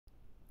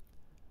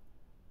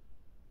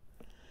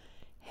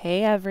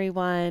Hey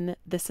everyone,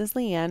 this is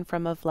Leanne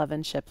from Of Love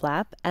and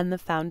Shiplap and the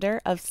founder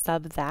of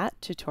Sub That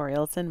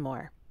Tutorials and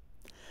More.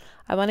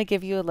 I want to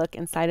give you a look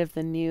inside of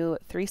the new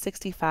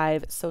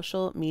 365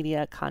 social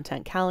media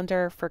content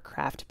calendar for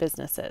craft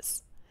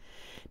businesses.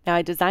 Now,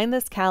 I designed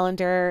this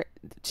calendar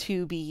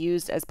to be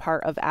used as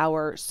part of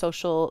our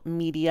social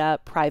media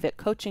private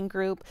coaching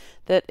group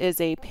that is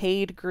a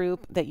paid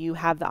group that you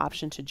have the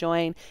option to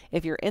join.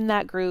 If you're in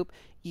that group,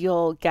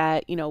 you'll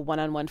get,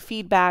 one-on-one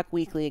feedback,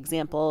 weekly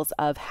examples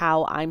of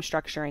how I'm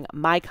structuring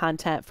my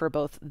content for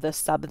both the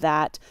Sub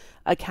That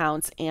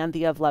accounts and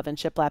the Of Love and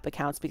Shiplap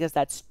accounts, because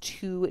that's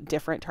two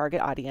different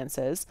target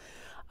audiences.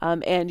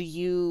 And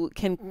you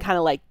can kind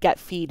of like get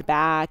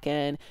feedback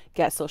and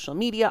get social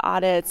media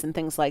audits and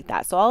things like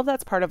that. So all of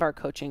that's part of our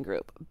coaching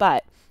group.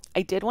 But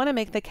I did want to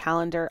make the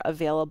calendar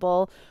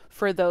available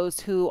for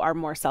those who are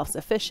more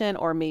self-sufficient,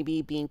 or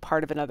maybe being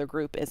part of another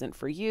group isn't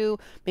for you.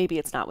 Maybe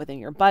it's not within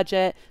your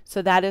budget.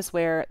 So that is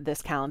where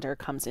this calendar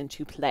comes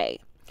into play.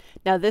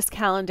 Now, this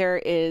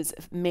calendar is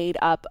made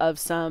up of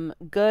some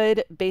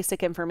good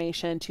basic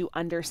information to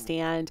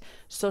understand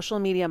social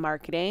media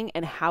marketing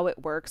and how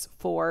it works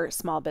for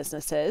small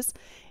businesses.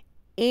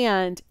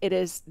 And it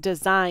is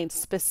designed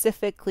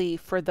specifically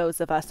for those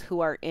of us who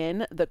are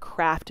in the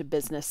craft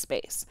business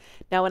space.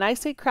 Now, when I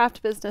say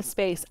craft business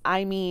space,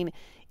 I mean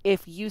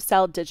if you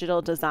sell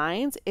digital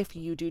designs, if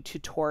you do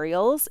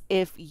tutorials,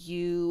 if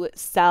you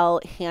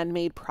sell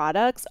handmade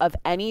products of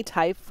any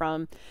type,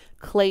 from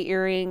clay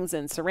earrings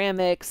and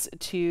ceramics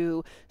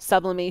to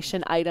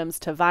sublimation items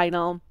to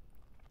vinyl,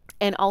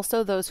 and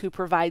also those who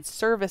provide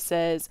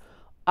services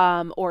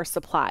or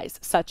supplies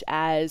such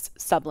as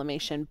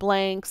sublimation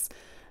blanks,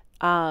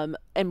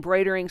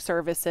 embroidering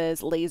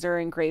services, laser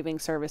engraving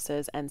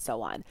services, and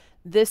so on.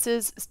 This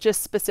is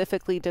just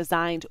specifically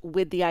designed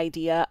with the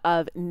idea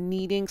of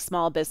needing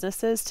small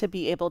businesses to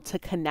be able to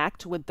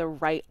connect with the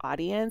right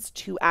audience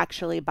to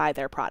actually buy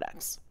their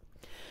products.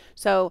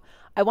 So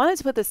I wanted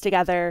to put this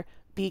together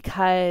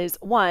because,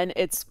 one,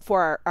 it's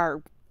for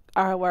our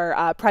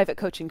private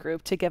coaching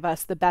group to give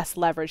us the best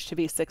leverage to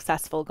be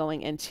successful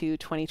going into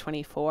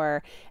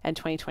 2024 and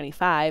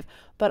 2025,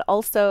 but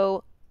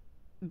also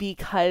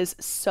because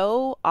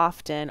so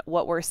often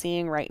what we're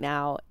seeing right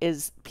now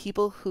is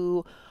people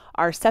who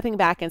are stepping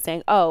back and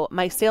saying, oh,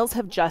 my sales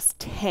have just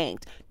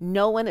tanked.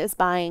 No one is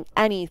buying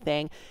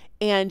anything.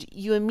 And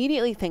you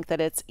immediately think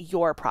that it's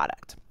your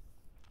product.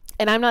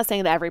 And I'm not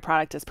saying that every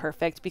product is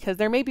perfect, because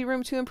there may be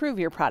room to improve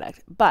your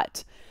product.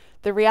 But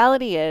the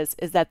reality is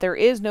that there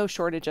is no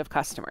shortage of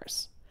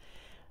customers.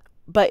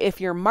 But if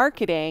your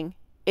marketing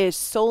is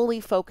solely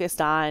focused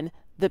on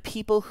the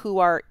people who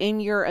are in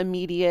your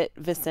immediate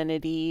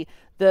vicinity,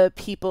 the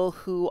people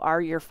who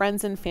are your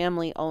friends and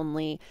family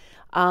only,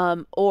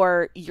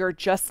 or you're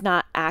just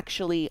not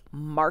actually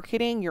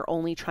marketing, you're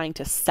only trying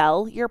to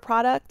sell your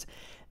product,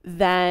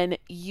 then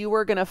you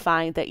are going to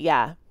find that,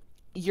 yeah,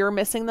 you're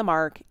missing the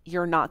mark.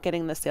 You're not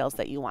getting the sales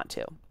that you want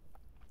to.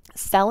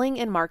 Selling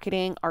and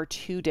marketing are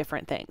two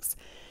different things.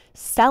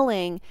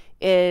 Selling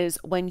is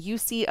when you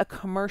see a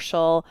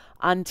commercial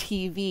on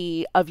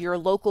TV of your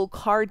local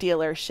car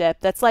dealership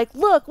that's like,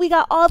 look, we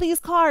got all these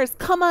cars,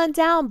 come on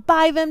down,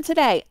 buy them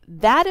today.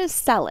 That is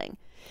selling.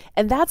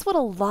 And that's what a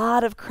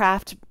lot of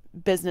craft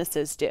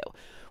businesses do.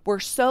 We're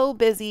so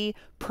busy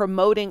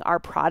promoting our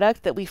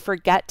product that we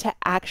forget to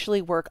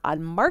actually work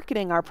on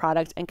marketing our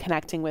product and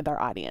connecting with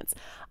our audience.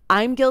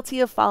 I'm guilty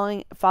of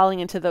falling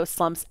into those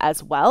slumps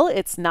as well.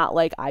 It's not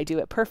like I do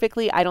it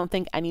perfectly. I don't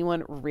think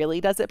anyone really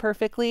does it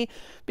perfectly,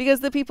 because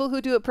the people who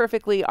do it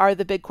perfectly are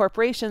the big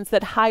corporations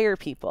that hire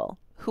people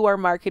who are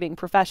marketing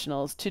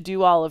professionals to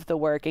do all of the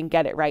work and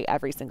get it right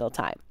every single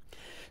time.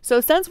 So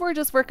since we're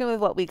just working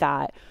with what we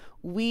got,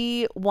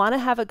 we want to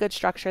have a good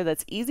structure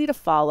that's easy to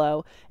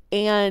follow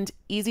and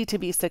easy to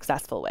be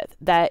successful with,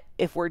 that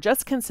if we're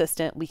just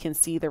consistent, we can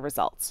see the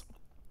results.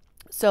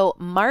 So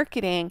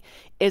marketing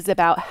is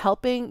about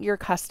helping your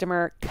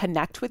customer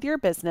connect with your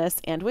business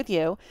and with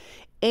you,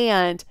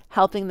 and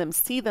helping them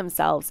see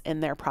themselves in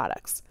their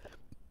products.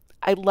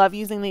 I love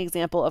using the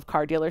example of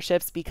car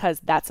dealerships because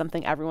that's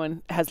something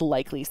everyone has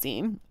likely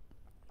seen.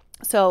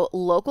 So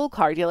local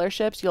car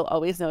dealerships, you'll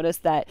always notice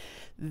that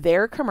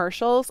their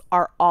commercials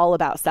are all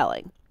about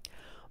selling.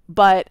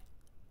 But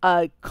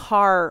a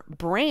car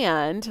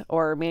brand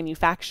or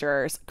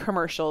manufacturer's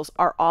commercials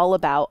are all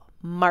about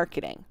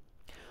marketing.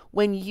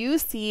 When you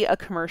see a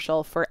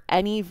commercial for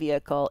any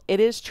vehicle,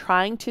 it is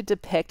trying to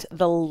depict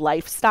the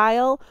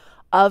lifestyle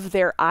of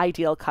their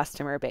ideal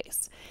customer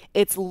base.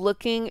 It's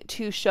looking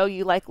to show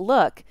you, like,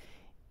 look,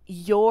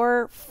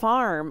 your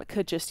farm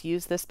could just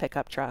use this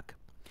pickup truck.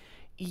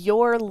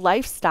 Your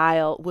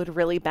lifestyle would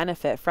really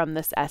benefit from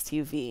this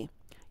SUV.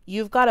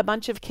 You've got a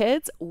bunch of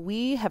kids.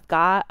 We have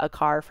got a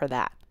car for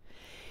that.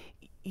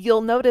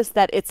 You'll notice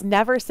that it's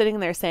never sitting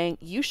there saying,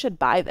 you should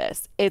buy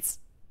this. It's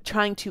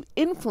trying to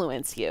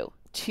influence you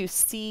to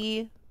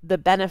see the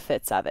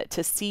benefits of it,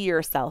 to see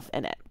yourself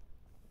in it.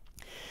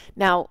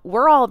 Now,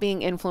 we're all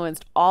being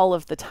influenced all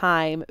of the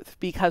time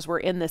because we're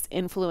in this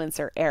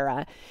influencer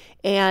era,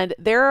 and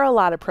there are a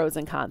lot of pros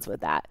and cons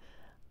with that.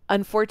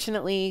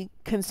 Unfortunately,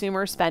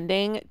 consumer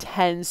spending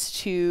tends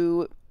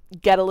to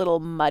get a little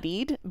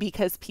muddied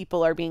because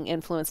people are being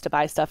influenced to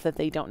buy stuff that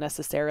they don't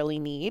necessarily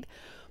need.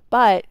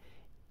 But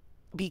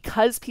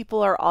because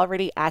people are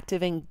already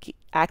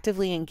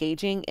actively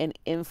engaging in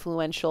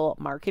influential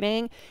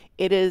marketing,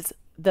 it is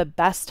the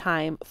best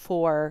time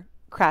for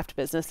craft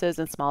businesses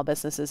and small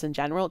businesses in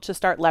general to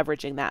start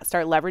leveraging that.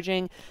 Start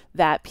leveraging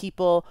that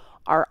people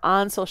are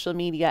on social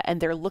media and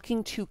they're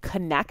looking to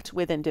connect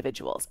with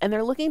individuals and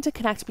they're looking to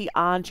connect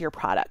beyond your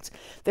product.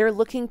 They're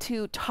looking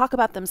to talk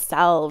about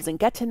themselves and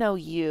get to know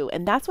you.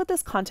 And that's what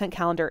this content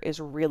calendar is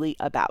really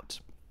about.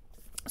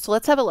 So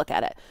let's have a look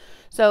at it.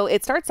 So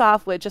it starts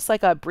off with just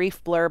like a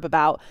brief blurb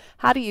about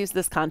how to use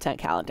this content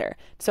calendar.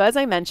 So as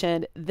I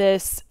mentioned,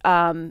 this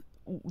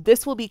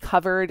will be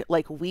covered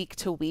like week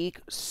to week,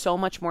 so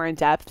much more in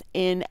depth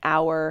in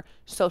our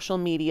social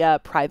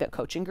media private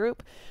coaching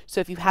group.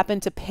 So if you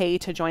happen to pay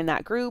to join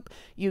that group,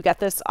 you get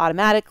this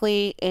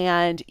automatically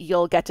and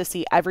you'll get to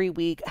see every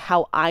week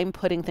how I'm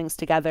putting things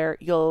together.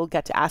 You'll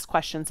get to ask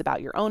questions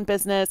about your own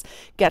business,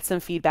 get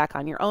some feedback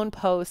on your own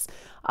posts.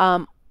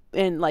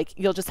 And like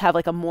you'll just have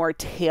like a more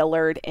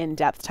tailored,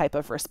 in-depth type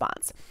of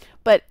response.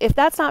 But if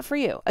that's not for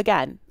you,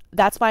 again,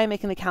 that's why I'm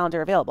making the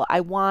calendar available.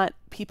 I want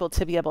people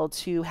to be able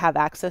to have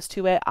access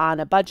to it on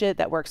a budget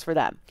that works for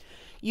them.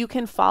 You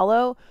can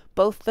follow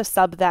both the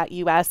Sub That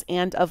US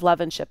and Of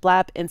Love and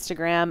Shiplap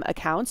Instagram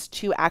accounts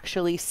to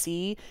actually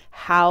see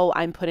how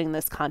I'm putting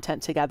this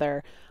content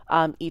together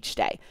each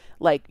day.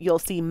 Like you'll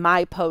see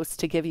my posts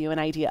to give you an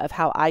idea of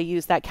how I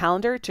use that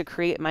calendar to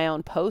create my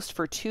own post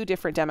for two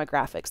different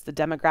demographics, the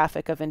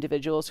demographic of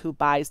individuals who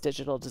buys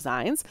digital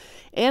designs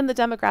and the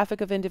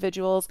demographic of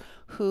individuals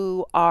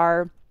who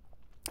are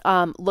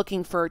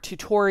looking for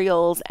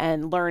tutorials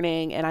and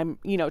learning, and I'm,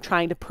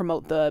 trying to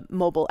promote the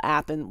mobile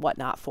app and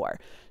whatnot for.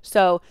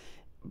 So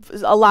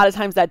a lot of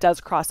times that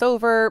does cross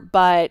over,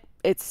 but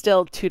it's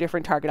still two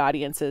different target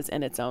audiences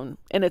in its own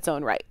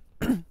right.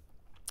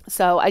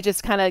 So I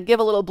just kind of give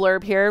a little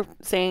blurb here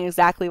saying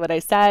exactly what I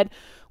said,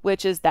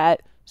 which is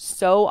that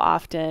so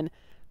often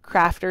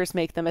crafters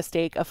make the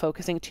mistake of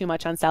focusing too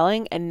much on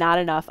selling and not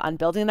enough on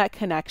building that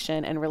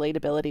connection and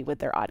relatability with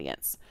their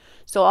audience.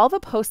 So all the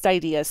post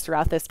ideas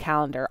throughout this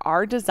calendar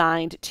are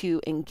designed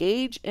to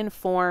engage,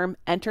 inform,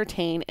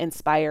 entertain,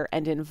 inspire,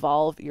 and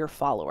involve your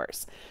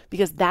followers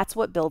because that's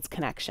what builds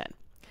connection.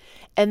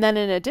 And then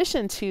in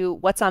addition to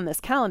what's on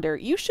this calendar,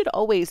 you should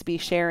always be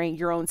sharing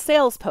your own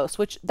sales posts,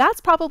 which that's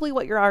probably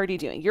what you're already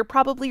doing. You're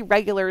probably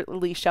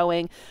regularly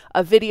showing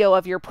a video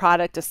of your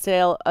product, a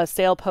sale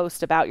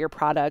post about your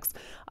products,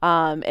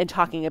 and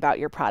talking about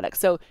your products.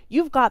 So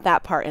you've got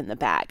that part in the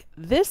bag.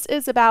 This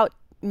is about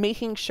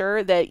making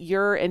sure that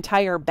your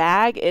entire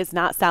bag is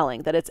not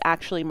selling, that it's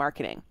actually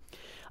marketing.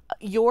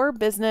 Your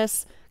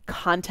business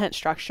content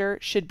structure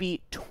should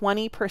be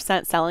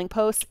 20% selling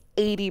posts,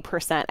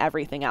 80%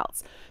 everything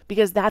else,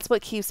 because that's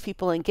what keeps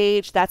people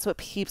engaged. That's what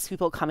keeps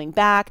people coming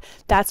back.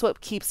 That's what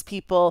keeps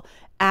people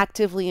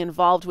actively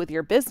involved with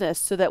your business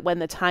so that when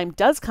the time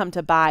does come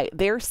to buy,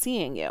 they're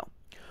seeing you.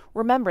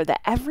 Remember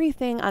that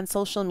everything on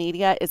social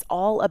media is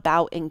all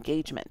about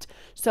engagement.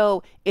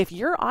 So if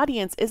your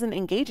audience isn't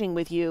engaging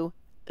with you,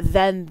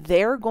 then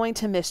they're going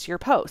to miss your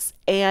posts.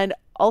 And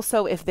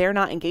also, if they're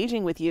not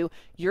engaging with you,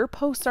 your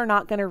posts are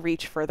not going to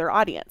reach further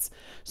audience.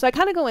 So I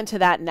kind of go into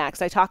that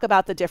next. I talk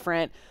about the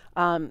different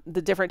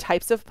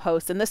types of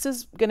posts, and this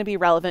is going to be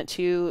relevant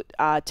to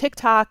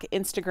TikTok,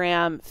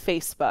 Instagram,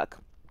 Facebook.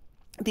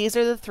 These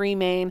are the three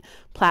main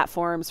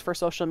platforms for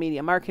social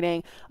media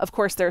marketing. Of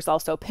course, there's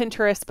also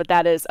Pinterest, but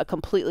that is a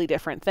completely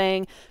different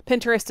thing.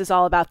 Pinterest is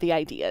all about the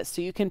ideas.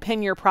 So you can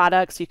pin your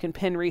products, you can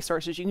pin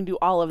resources, you can do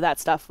all of that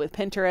stuff with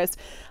Pinterest.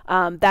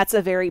 That's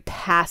a very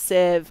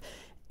passive,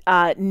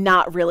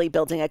 not really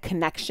building a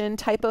connection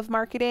type of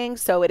marketing.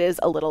 So it is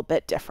a little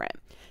bit different.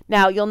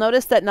 Now, you'll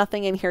notice that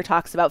nothing in here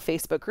talks about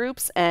Facebook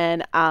groups,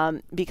 and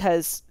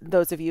because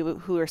those of you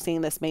who are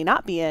seeing this may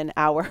not be in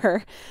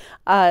our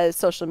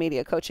social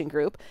media coaching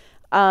group,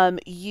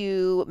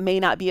 you may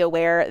not be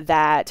aware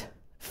that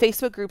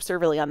Facebook groups are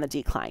really on the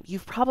decline.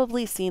 You've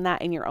probably seen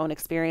that in your own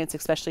experience,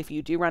 especially if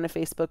you do run a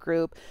Facebook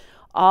group.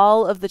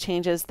 All of the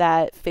changes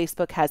that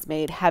Facebook has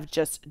made have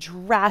just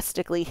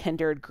drastically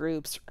hindered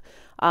groups.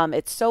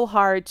 It's so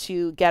hard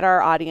to get our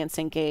audience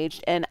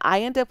engaged. And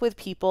I end up with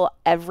people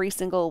every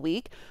single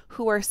week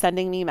who are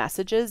sending me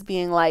messages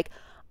being like,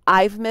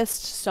 I've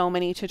missed so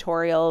many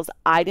tutorials.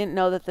 I didn't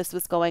know that this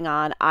was going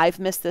on. I've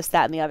missed this,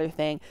 that, and the other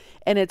thing.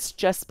 And it's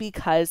just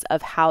because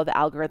of how the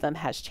algorithm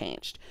has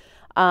changed.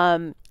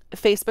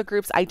 Facebook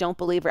groups, I don't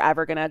believe are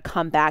ever going to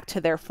come back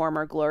to their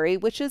former glory,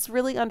 which is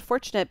really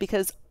unfortunate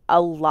because a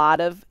lot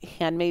of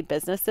handmade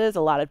businesses,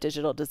 a lot of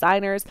digital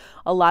designers,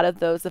 a lot of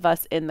those of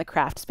us in the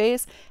craft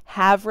space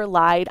have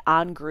relied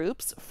on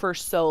groups for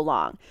so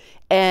long.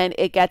 And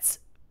it gets,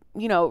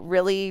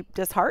 really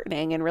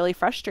disheartening and really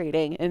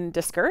frustrating and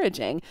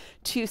discouraging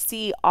to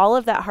see all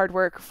of that hard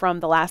work from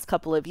the last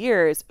couple of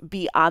years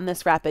be on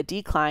this rapid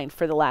decline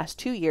for the last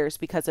 2 years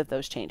because of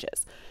those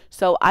changes.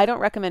 So I don't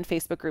recommend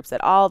Facebook groups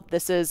at all.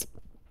 This is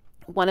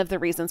one of the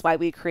reasons why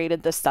we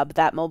created the Sub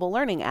That mobile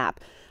learning app.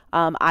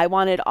 I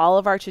wanted all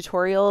of our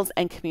tutorials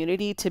and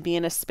community to be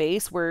in a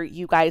space where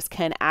you guys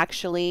can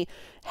actually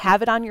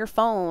have it on your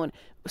phone,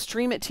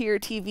 stream it to your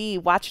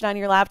TV, watch it on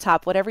your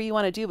laptop, whatever you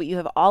want to do, but you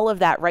have all of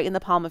that right in the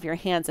palm of your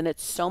hands, and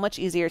it's so much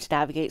easier to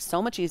navigate,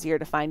 so much easier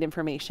to find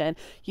information.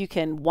 You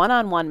can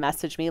one-on-one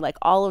message me, like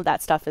all of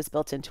that stuff is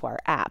built into our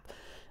app.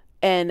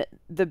 And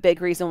the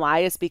big reason why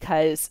is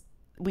because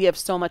we have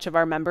so much of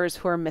our members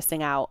who are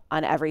missing out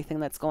on everything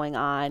that's going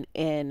on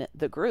in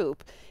the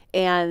group.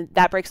 And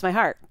that breaks my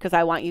heart because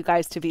I want you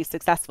guys to be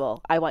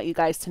successful. I want you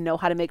guys to know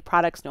how to make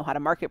products, know how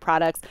to market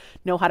products,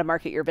 know how to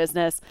market your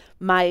business.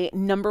 My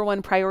number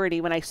one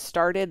priority when I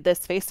started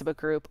this Facebook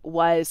group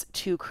was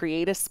to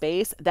create a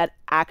space that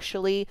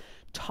actually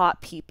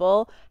taught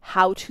people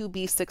how to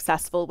be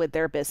successful with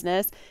their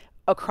business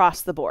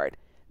across the board.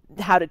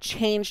 How to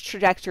change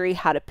trajectory,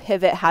 how to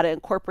pivot, how to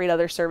incorporate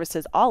other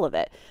services, all of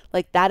it.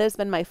 Like that has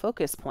been my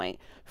focus point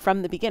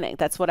from the beginning.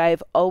 That's what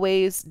I've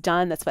always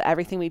done. That's what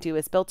everything we do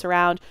is built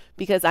around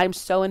because I'm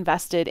so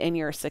invested in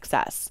your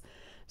success.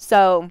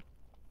 So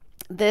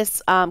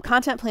this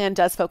content plan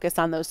does focus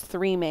on those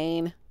three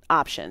main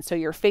options. So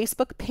your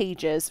Facebook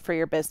pages for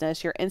your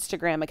business, your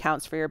Instagram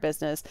accounts for your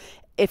business.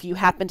 If you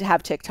happen to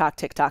have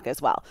TikTok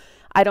as well.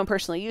 I don't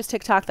personally use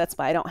TikTok. That's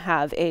why I don't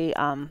have a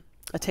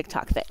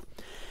TikTok thing.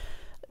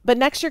 But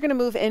next, you're going to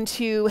move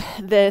into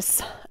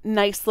this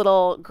nice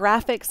little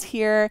graphics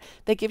here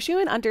that gives you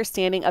an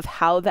understanding of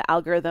how the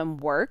algorithm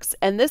works.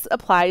 And this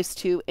applies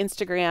to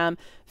Instagram,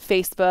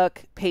 Facebook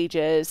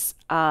pages,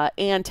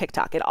 and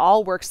TikTok. It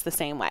all works the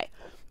same way.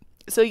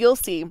 So you'll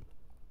see,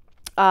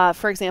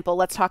 for example,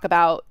 let's talk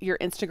about your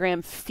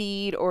Instagram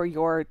feed or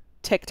your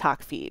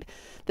TikTok feed.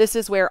 This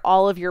is where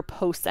all of your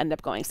posts end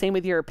up going. Same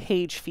with your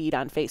page feed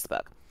on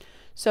Facebook.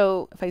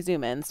 So if I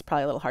zoom in, it's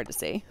probably a little hard to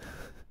see.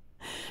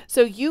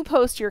 So you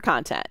post your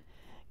content.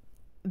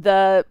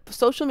 The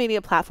social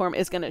media platform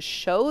is going to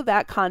show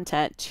that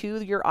content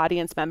to your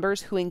audience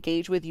members who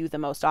engage with you the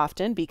most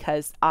often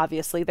because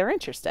obviously they're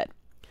interested.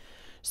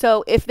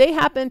 So if they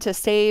happen to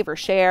save or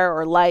share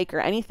or like or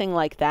anything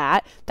like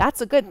that,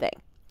 that's a good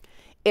thing.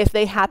 If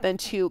they happen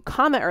to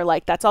comment or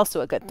like, that's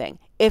also a good thing.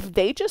 If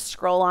they just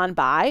scroll on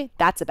by,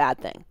 that's a bad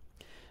thing.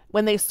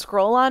 When they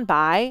scroll on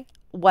by,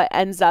 what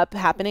ends up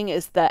happening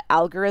is the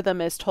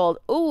algorithm is told,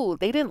 oh,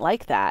 they didn't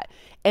like that.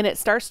 And it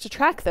starts to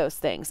track those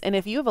things. And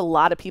if you have a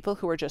lot of people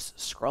who are just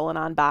scrolling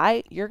on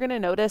by, you're going to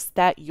notice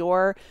that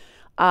your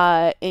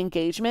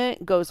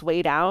engagement goes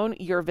way down.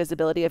 Your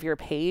visibility of your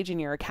page and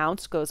your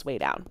accounts goes way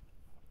down.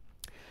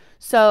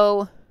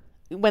 So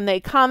when they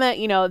comment,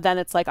 then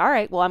it's like, all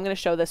right, well, I'm going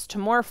to show this to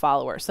more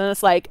followers. And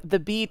it's like the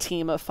B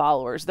team of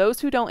followers, those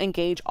who don't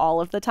engage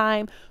all of the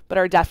time, but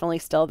are definitely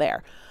still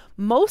there.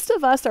 Most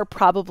of us are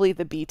probably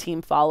the B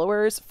team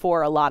followers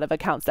for a lot of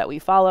accounts that we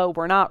follow.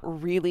 We're not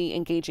really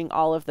engaging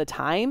all of the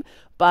time,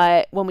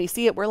 but when we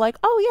see it, we're like,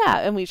 oh yeah.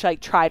 And we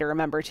like try to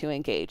remember to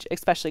engage,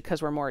 especially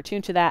because we're more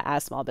attuned to that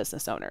as small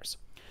business owners.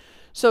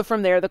 So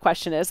from there, the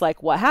question is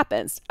like, what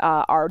happens?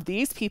 Are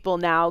these people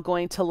now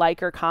going to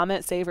like or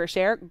comment, save or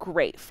share?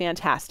 Great,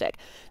 fantastic.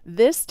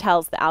 This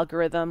tells the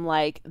algorithm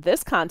like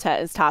this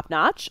content is top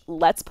notch.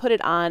 Let's put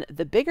it on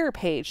the bigger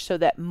page so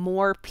that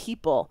more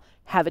people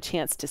have a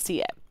chance to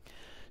see it.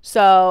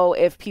 So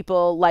if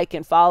people like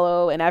and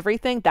follow and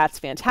everything, that's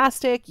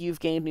fantastic. You've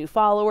gained new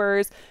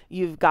followers.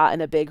 You've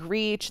gotten a big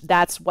reach.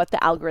 That's what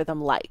the algorithm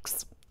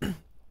likes.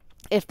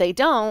 If they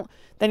don't,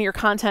 then your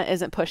content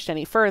isn't pushed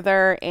any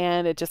further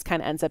and it just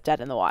kind of ends up dead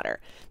in the water.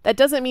 That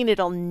doesn't mean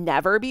it'll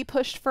never be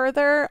pushed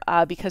further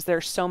because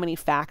there's so many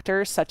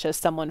factors, such as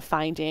someone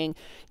finding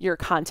your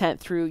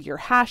content through your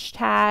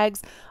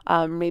hashtags,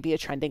 maybe a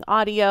trending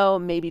audio,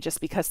 maybe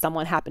just because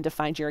someone happened to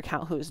find your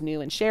account who's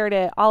new and shared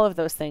it. All of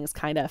those things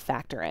kind of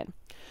factor in.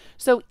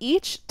 So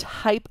each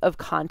type of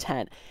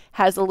content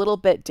has a little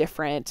bit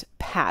different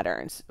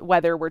patterns,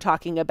 whether we're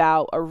talking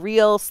about a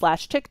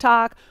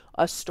reel/TikTok,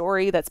 a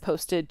story that's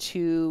posted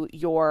to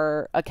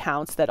your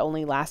accounts that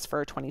only lasts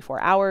for 24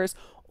 hours,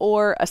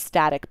 or a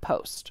static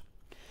post.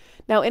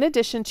 Now, in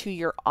addition to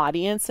your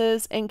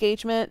audience's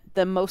engagement,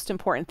 the most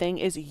important thing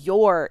is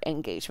your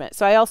engagement.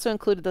 So I also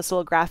included this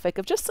little graphic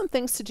of just some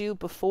things to do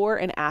before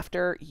and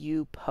after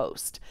you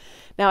post.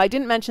 Now, I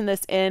didn't mention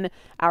this in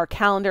our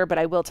calendar, but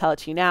I will tell it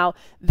to you now.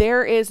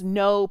 There is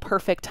no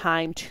perfect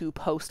time to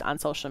post on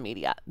social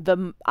media.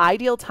 The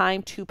ideal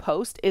time to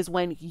post is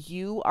when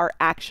you are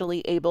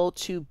actually able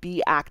to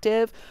be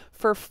active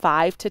for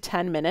 5 to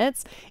 10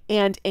 minutes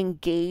and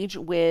engage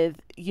with,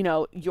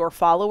 your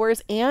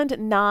followers and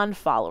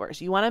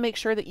non-followers. You want to make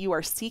sure that you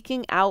are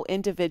seeking out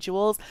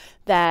individuals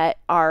that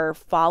are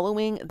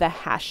following the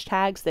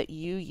hashtags that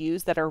you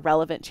use that are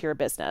relevant to your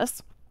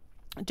business.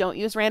 Don't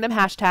use random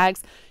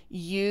hashtags.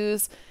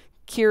 Use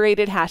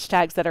curated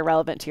hashtags that are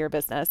relevant to your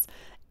business.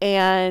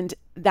 And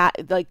that,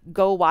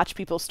 go watch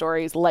people's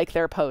stories, like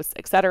their posts,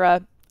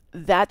 etc.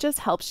 That just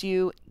helps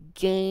you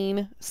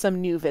gain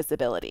some new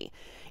visibility.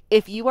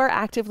 If you are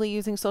actively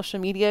using social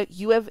media,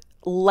 you have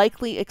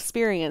likely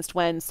experienced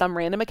when some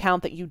random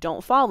account that you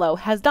don't follow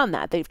has done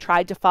that. They've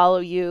tried to follow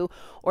you,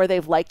 or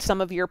they've liked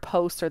some of your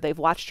posts, or they've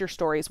watched your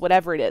stories,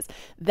 whatever it is.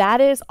 That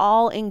is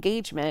all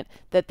engagement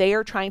that they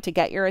are trying to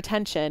get your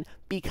attention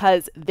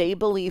because they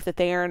believe that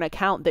they are an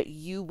account that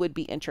you would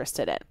be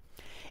interested in.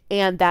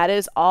 And that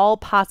is all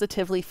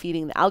positively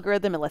feeding the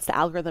algorithm. It lets the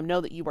algorithm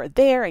know that you are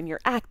there and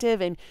you're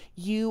active and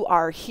you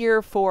are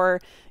here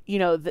for,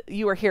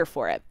 you are here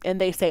for it.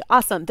 And they say,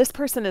 awesome, this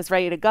person is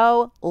ready to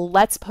go.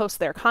 Let's post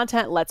their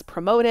content. Let's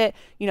promote it.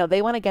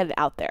 They want to get it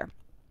out there.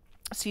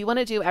 So you want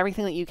to do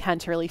everything that you can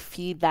to really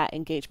feed that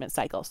engagement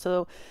cycle.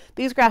 So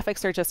these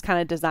graphics are just kind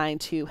of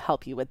designed to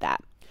help you with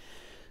that.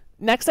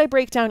 Next, I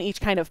break down each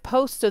kind of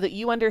post so that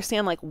you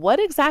understand like what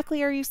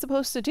exactly are you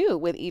supposed to do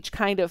with each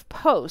kind of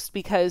post,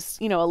 because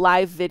a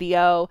live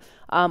video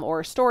or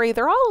a story,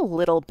 they're all a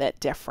little bit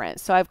different.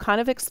 So I've kind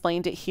of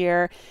explained it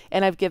here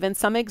and I've given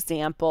some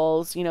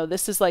examples.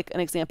 This is like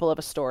an example of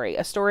a story.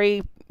 A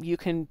story, you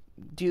can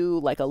do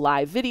like a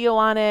live video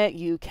on it.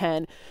 You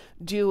can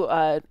do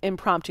an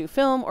impromptu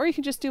film, or you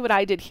can just do what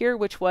I did here,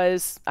 which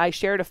was I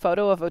shared a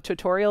photo of a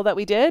tutorial that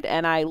we did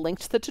and I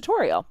linked the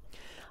tutorial.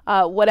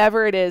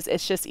 Whatever it is,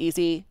 it's just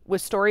easy.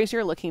 With stories,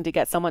 you're looking to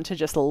get someone to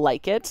just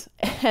like it,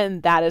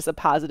 and that is a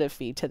positive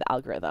feed to the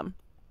algorithm.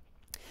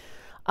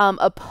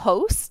 A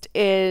post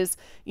is,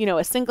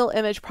 a single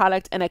image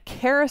product, and a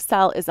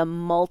carousel is a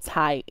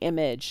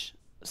multi-image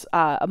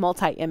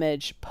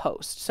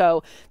post.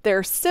 So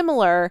they're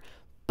similar,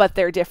 but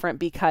they're different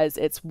because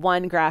it's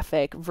one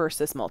graphic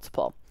versus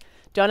multiple.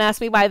 Don't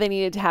ask me why they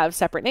needed to have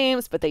separate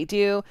names, but they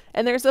do.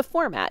 And there's a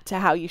format to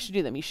how you should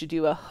do them. You should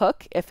do a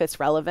hook if it's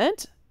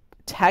relevant,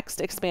 text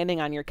expanding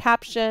on your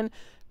caption,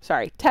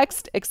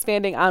 text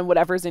expanding on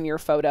whatever's in your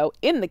photo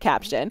in the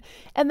caption,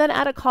 and then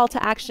add a call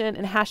to action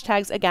and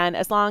hashtags again,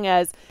 as long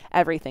as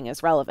everything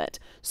is relevant.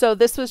 So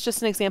this was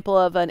just an example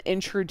of an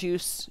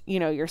introduce,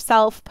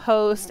 yourself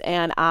post,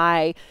 and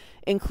I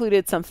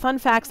included some fun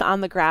facts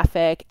on the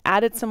graphic,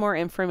 added some more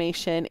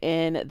information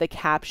in the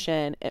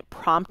caption. It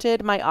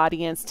prompted my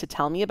audience to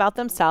tell me about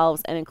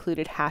themselves and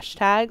included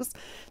hashtags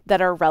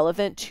that are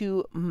relevant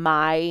to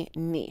my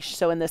niche.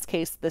 So in this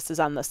case, this is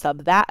on the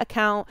Sub That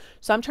account.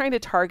 So I'm trying to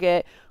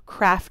target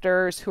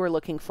crafters who are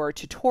looking for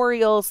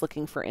tutorials,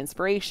 looking for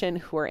inspiration,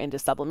 who are into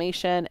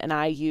sublimation, and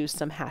I use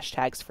some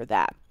hashtags for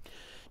that.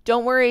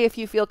 Don't worry if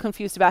you feel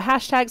confused about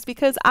hashtags,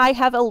 because I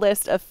have a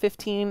list of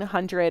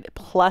 1,500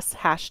 plus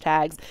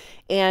hashtags,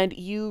 and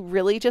you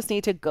really just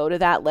need to go to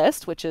that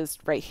list, which is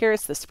right here.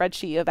 It's the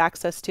spreadsheet you have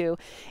access to,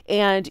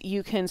 and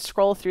you can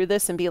scroll through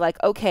this and be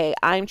like, okay,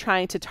 I'm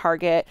trying to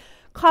target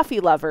coffee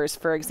lovers,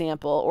 for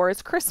example, or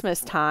it's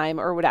Christmas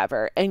time or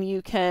whatever, and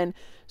you can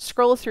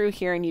scroll through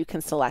here and you can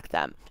select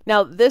them.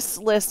 Now, this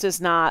list is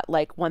not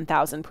like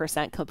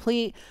 1000%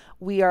 complete.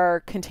 We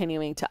are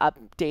continuing to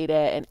update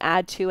it and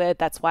add to it.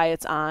 That's why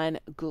it's on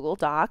Google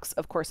Docs.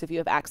 Of course, if you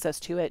have access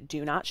to it,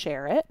 do not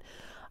share it.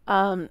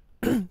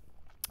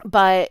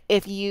 But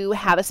if you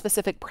have a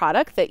specific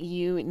product that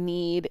you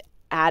need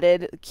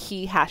added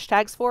key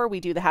hashtags for,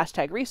 we do the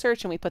hashtag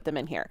research and we put them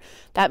in here.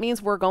 That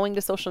means we're going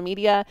to social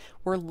media,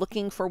 we're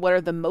looking for what are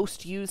the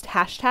most used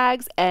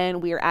hashtags,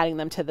 and we are adding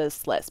them to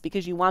this list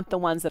because you want the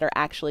ones that are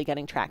actually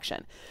getting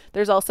traction.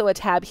 There's also a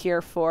tab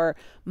here for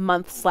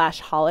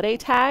month/holiday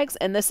tags,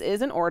 and this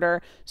is in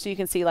order. So you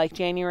can see like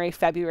January,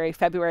 February.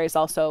 February is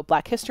also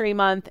Black History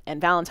Month and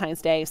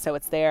Valentine's Day, so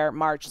it's there.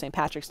 March, St.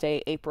 Patrick's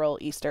Day, April,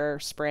 Easter,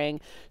 spring.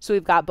 So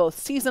we've got both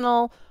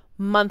seasonal,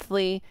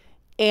 monthly,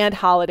 and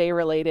holiday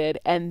related.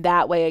 And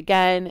that way,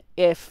 again,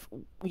 if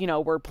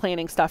we're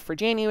planning stuff for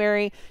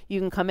January, you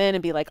can come in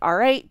and be like, all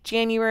right,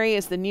 January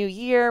is the new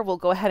year. We'll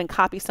go ahead and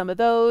copy some of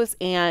those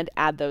and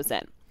add those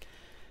in.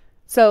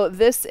 So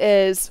this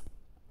is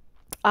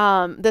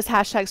this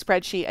hashtag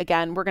spreadsheet.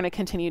 Again, we're going to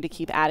continue to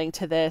keep adding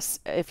to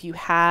this. If you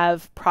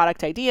have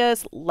product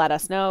ideas, let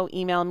us know.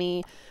 Email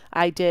me.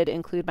 I did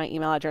include my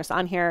email address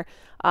on here,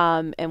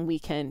 and we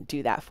can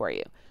do that for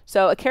you.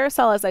 So a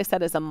carousel, as I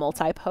said, is a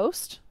multi-slide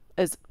post.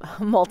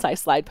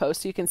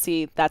 So you can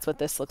see that's what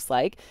this looks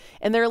like.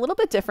 And they're a little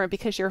bit different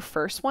because your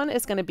first one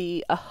is going to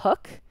be a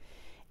hook,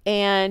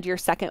 and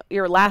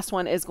your last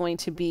one is going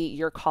to be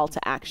your call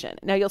to action.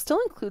 Now you'll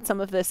still include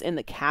some of this in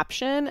the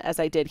caption as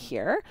I did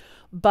here,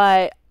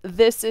 but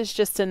this is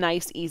just a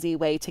nice, easy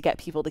way to get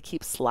people to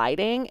keep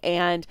sliding.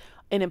 And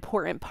an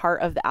important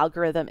part of the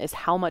algorithm is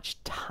how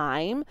much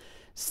time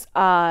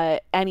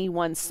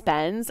anyone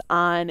spends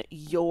on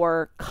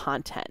your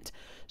content.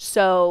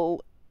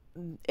 So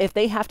if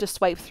they have to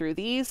swipe through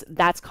these,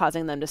 that's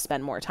causing them to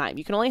spend more time.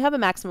 You can only have a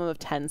maximum of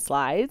 10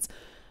 slides,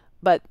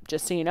 but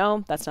just so you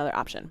know, that's another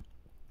option.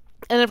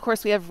 And of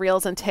course, we have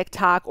Reels and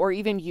TikTok, or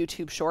even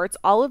YouTube Shorts.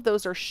 All of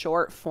those are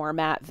short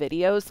format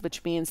videos,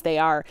 which means they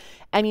are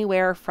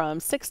anywhere from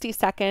 60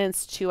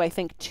 seconds to, I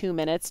think, 2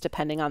 minutes,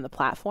 depending on the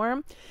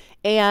platform.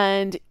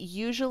 And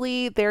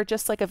usually they're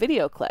just like a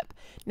video clip.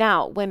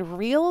 Now, when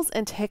Reels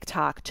and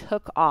TikTok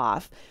took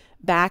off,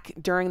 back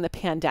during the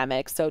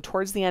pandemic, so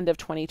towards the end of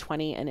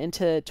 2020 and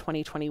into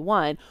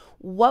 2021,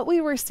 what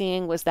we were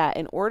seeing was that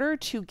in order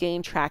to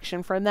gain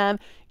traction from them,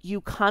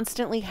 you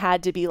constantly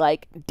had to be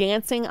like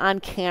dancing on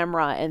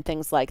camera and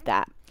things like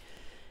that.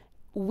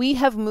 We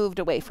have moved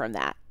away from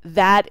that.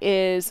 That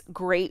is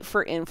great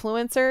for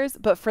influencers,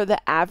 but for the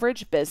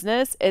average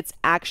business, it's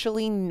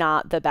actually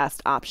not the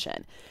best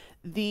option.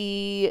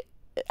 The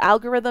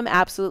algorithm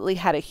absolutely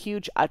had a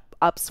huge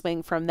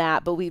upswing from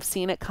that, but we've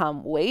seen it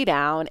come way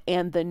down.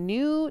 And the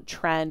new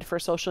trend for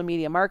social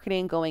media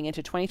marketing going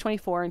into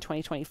 2024 and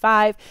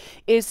 2025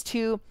 is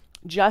to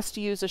just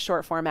use a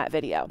short format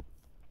video.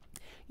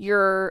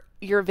 Your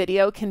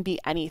video can be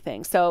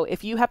anything. So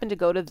if you happen to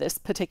go to this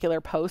particular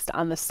post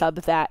on the Sub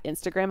That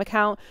Instagram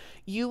account,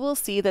 you will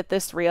see that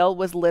this reel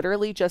was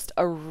literally just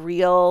a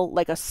reel,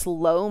 like a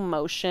slow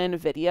motion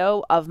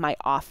video of my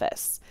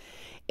office.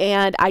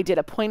 And I did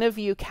a point of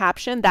view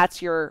caption. That's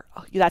your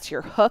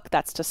hook.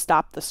 That's to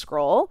stop the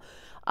scroll.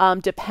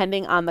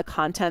 Depending on the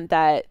content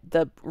that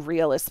the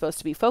reel is supposed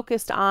to be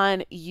focused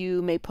on,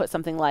 you may put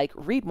something like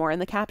read more in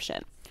the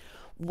caption.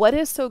 What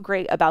is so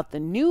great about the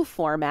new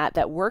format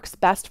that works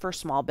best for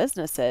small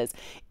businesses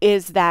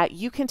is that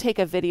you can take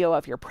a video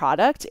of your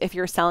product. If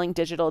you're selling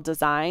digital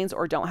designs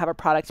or don't have a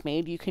product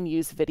made, you can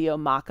use video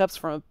mockups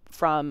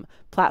from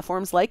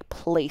platforms like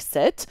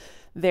Placeit.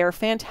 They're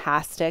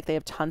fantastic. They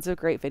have tons of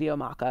great video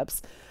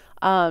mockups.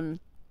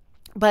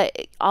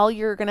 But all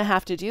you're going to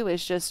have to do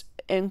is just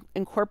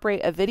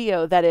incorporate a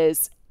video that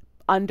is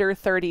under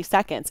 30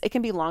 seconds. It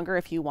can be longer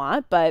if you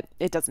want, but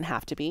it doesn't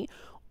have to be.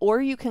 Or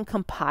you can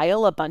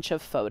compile a bunch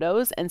of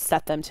photos and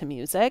set them to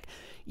music.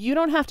 You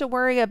don't have to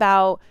worry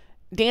about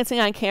dancing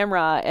on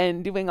camera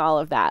and doing all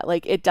of that.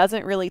 Like, it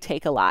doesn't really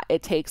take a lot.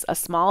 It takes a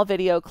small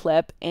video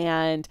clip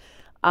and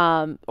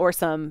or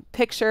some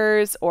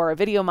pictures or a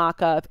video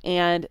mock-up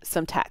and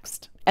some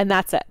text, and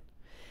that's it.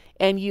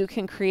 And you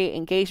can create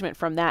engagement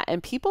from that.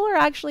 And people are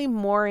actually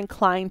more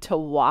inclined to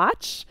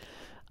watch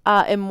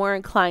and more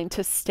inclined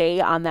to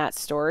stay on that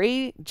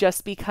story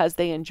just because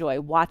they enjoy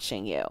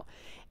watching you.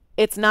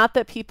 It's not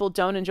that people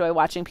don't enjoy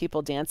watching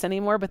people dance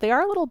anymore, but they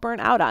are a little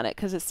burnt out on it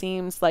because it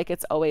seems like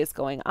it's always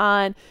going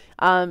on.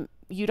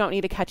 You don't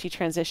need a catchy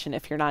transition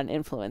if you're not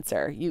an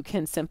influencer. You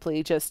can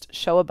simply just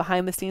show a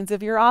behind the scenes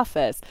of your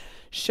office,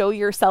 show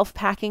yourself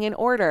packing an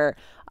order.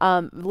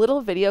 Little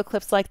video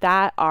clips like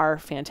that are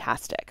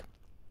fantastic.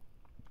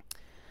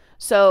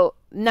 So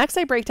next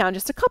I break down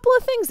just a couple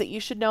of things that you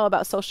should know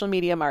about social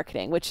media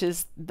marketing, which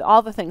is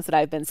all the things that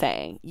I've been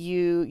saying.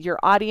 Your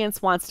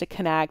audience wants to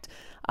connect.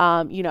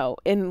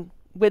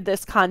 With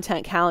this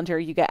content calendar,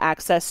 you get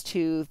access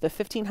to the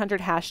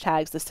 1,500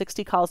 hashtags, the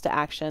 60 calls to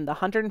action, the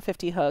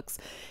 150 hooks,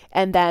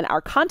 and then our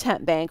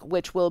content bank,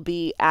 which will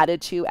be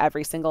added to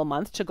every single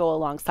month to go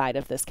alongside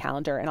of this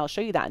calendar. And I'll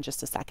show you that in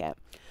just a second.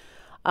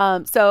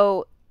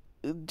 So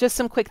just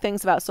some quick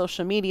things about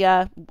social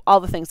media,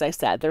 all the things I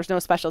said. There's no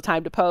special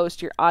time to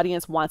post. Your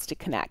audience wants to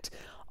connect.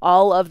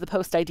 All of the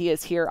post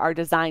ideas here are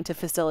designed to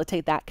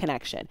facilitate that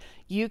connection.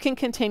 You can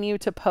continue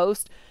to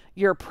post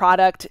your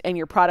product and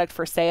your product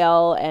for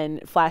sale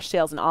and flash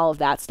sales and all of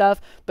that stuff,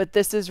 but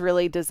this is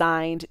really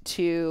designed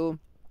to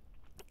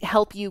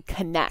help you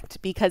connect,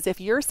 because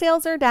if your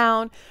sales are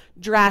down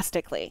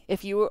drastically,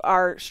 if you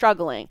are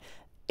struggling,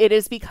 it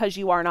is because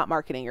you are not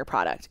marketing your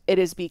product. It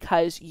is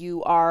because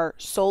you are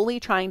solely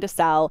trying to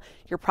sell.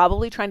 You're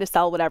probably trying to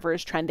sell whatever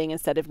is trending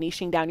instead of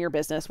niching down your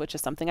business, which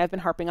is something I've been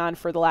harping on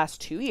for the last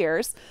 2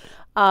 years.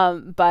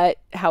 But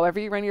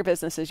however you run your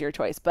business is your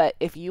choice. But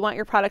if you want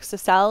your products to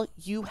sell,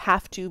 you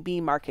have to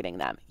be marketing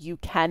them. You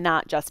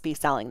cannot just be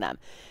selling them.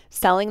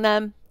 Selling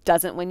them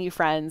doesn't win you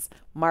friends.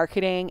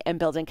 Marketing and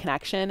building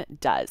connection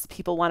does.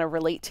 People want to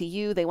relate to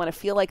you. They want to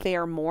feel like they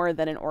are more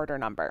than an order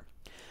number.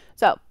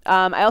 So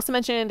I also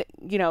mentioned,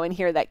 in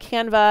here that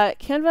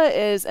Canva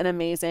is an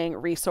amazing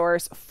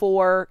resource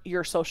for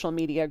your social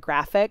media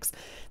graphics.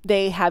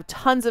 They have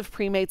tons of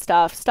pre-made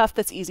stuff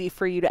that's easy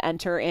for you to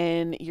enter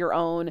in your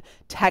own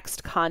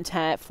text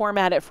content,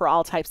 format it for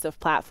all types of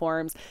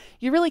platforms.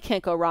 You really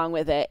can't go wrong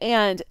with it.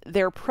 And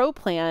their pro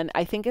plan,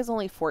 I think, is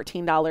only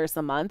 $14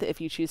 a month if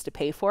you choose to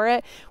pay for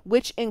it,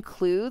 which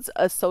includes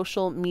a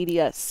social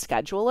media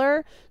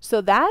scheduler.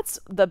 So that's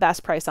the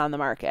best price on the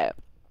market.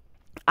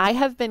 I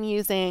have been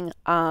using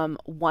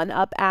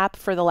OneUp app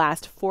for the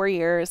last 4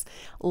 years,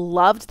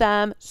 loved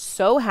them,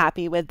 so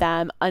happy with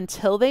them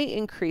until they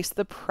increased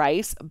the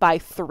price by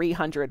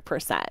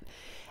 300%.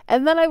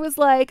 And then I was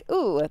like,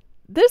 ooh,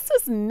 this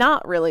is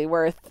not really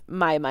worth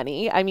my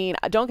money. I mean,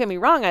 don't get me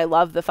wrong, I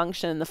love the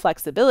function and the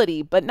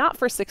flexibility, but not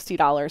for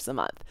 $60 a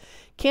month.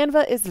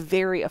 Canva is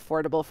very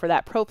affordable for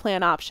that pro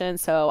plan option,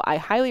 so I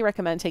highly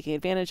recommend taking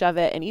advantage of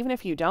it. And even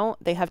if you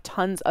don't, they have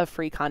tons of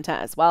free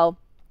content as well.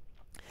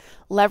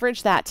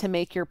 Leverage that to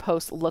make your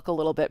posts look a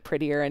little bit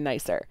prettier and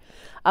nicer.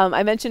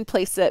 I mentioned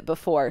Placeit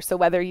before. So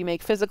whether you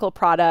make physical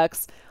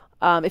products,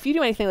 if you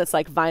do anything that's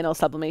like vinyl,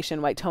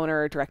 sublimation, white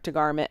toner,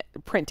 direct-to-garment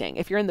printing,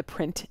 if you're in the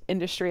print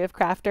industry of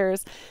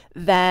crafters,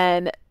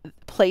 then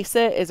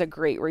Placeit is a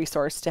great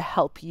resource to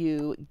help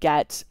you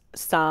get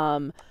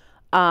some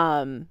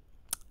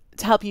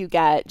to help you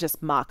get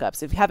just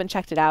mock-ups. If you haven't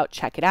checked it out,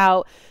 check it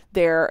out.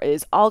 There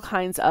is all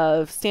kinds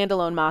of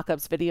standalone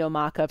mock-ups, video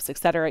mock-ups,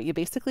 etc. You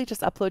basically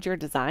just upload your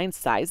design,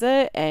 size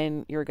it,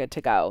 and you're good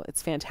to go.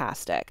 It's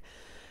fantastic.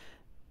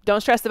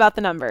 Don't stress about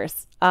the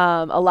numbers.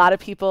 A lot of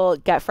people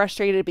get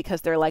frustrated because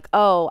they're like,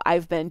 oh,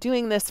 I've been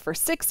doing this for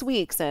 6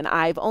 weeks and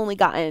I've only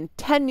gotten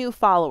 10 new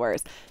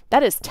followers.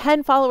 That is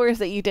 10 followers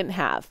that you didn't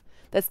have.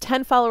 That's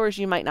 10 followers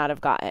you might not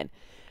have gotten.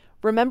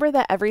 Remember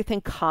that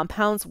everything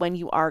compounds when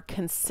you are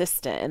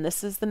consistent. And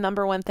this is the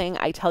number one thing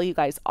I tell you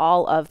guys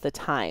all of the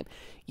time.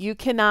 You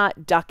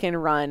cannot duck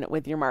and run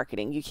with your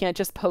marketing. You can't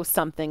just post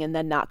something and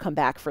then not come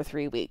back for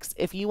 3 weeks.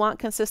 If you want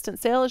consistent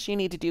sales, you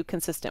need to do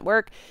consistent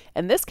work.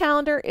 And this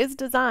calendar is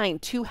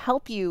designed to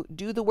help you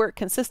do the work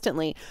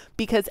consistently,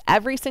 because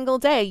every single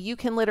day you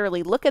can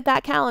literally look at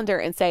that calendar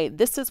and say,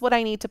 this is what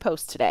I need to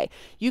post today.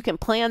 You can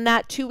plan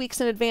that 2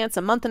 weeks in advance,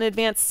 a month in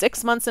advance,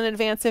 6 months in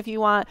advance if you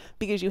want,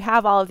 because you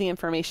have all of the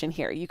information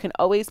here. You can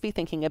always be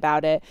thinking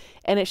about it,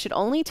 and it should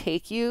only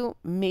take you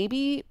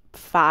maybe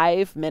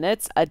 5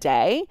 minutes a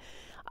day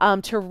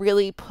to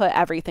really put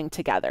everything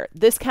together.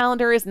 This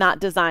calendar is not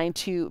designed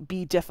to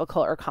be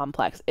difficult or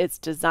complex. It's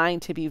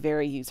designed to be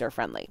very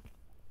user-friendly.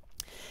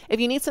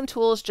 If you need some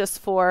tools just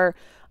for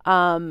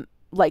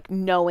like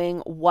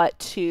knowing what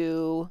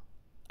to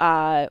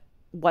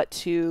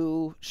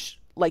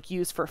like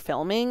use for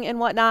filming and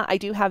whatnot, I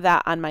do have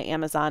that on my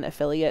Amazon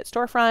affiliate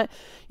storefront.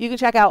 You can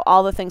check out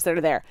all the things that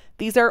are there.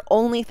 These are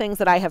only things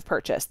that I have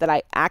purchased that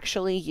I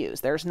actually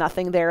use. There's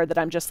nothing there that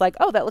I'm just like,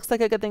 oh, that looks like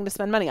a good thing to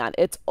spend money on.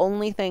 It's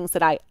only things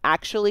that I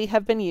actually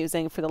have been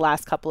using for the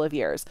last couple of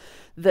years.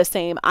 The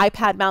same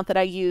iPad mount that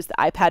I use, the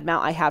iPad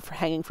mount I have for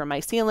hanging from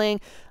my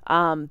ceiling,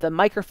 the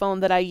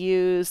microphone that I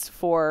use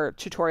for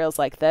tutorials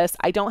like this.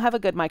 I don't have a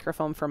good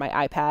microphone for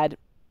my iPad.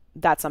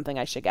 That's something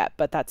I should get,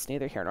 but that's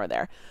neither here nor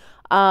there.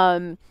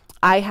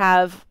 I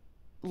have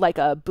like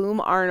a boom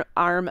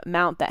arm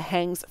mount that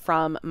hangs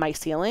from my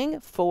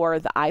ceiling for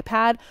the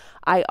iPad.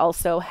 It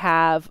also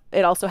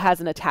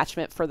has an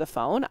attachment for the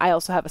phone. I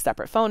also have a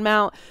separate phone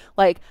mount.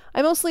 Like,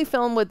 I mostly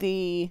film with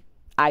the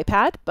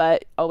iPad,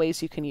 but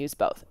always you can use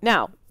both.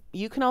 Now,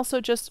 you can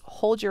also just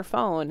hold your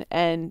phone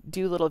and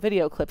do little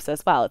video clips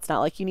as well. It's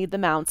not like you need the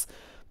mounts,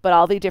 but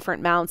all the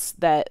different mounts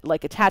that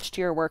like attach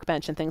to your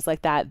workbench and things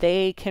like that,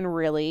 they can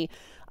really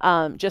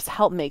just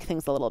help make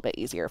things a little bit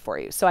easier for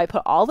you. So I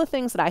put all the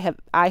things that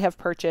I have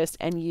purchased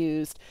and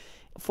used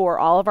for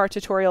all of our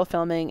tutorial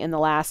filming in the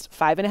last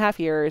 5.5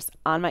 years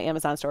on my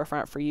Amazon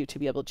storefront for you to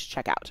be able to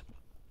check out.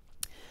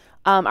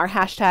 Our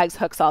hashtags,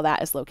 hooks, all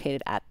that is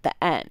located at the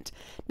end.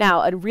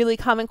 Now, a really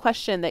common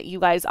question that you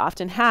guys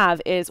often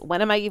have is,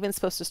 when am I even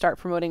supposed to start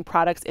promoting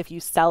products if you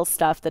sell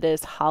stuff that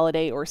is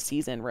holiday or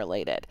season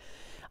related?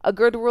 A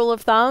good rule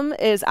of thumb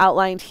is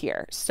outlined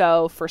here.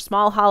 So for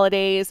small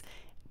holidays,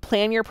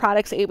 plan your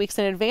products 8 weeks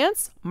in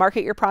advance,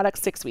 market your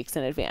products 6 weeks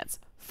in advance.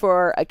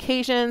 For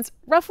occasions,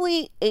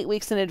 roughly 8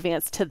 weeks in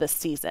advance to the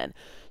season.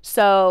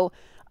 So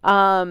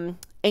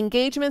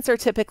engagements are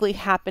typically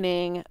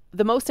happening,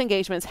 the most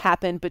engagements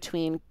happen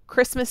between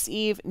Christmas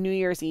Eve, New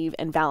Year's Eve,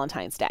 and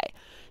Valentine's Day.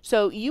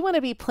 So you want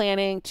to be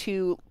planning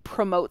to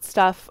promote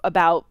stuff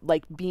about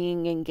like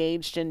being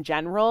engaged in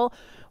general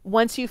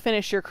once you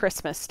finish your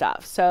Christmas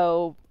stuff.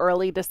 So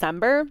early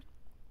December,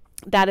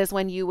 that is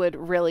when you would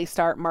really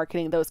start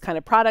marketing those kind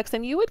of products,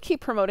 and you would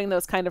keep promoting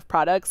those kind of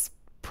products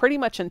pretty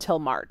much until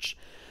March.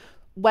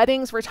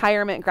 Weddings,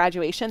 retirement,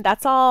 graduation,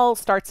 that's all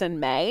starts in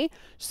May.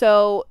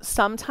 So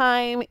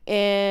sometime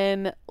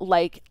in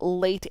like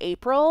late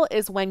April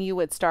is when you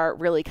would start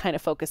really kind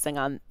of focusing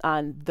on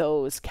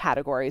those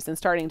categories and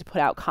starting to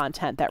put out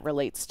content that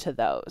relates to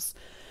those.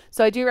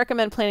 So I do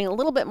recommend planning a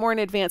little bit more in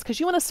advance, because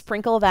you want to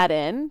sprinkle that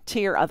in to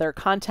your other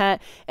content.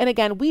 And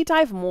again, we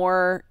dive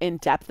more in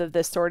depth of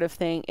this sort of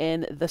thing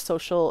in the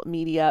social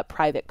media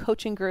private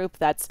coaching group.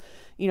 That's,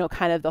 you know,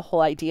 kind of the whole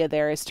idea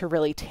there is to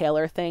really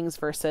tailor things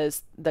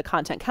versus the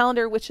content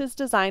calendar, which is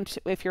designed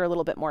to, if you're a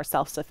little bit more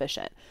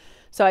self-sufficient.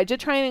 So I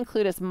did try and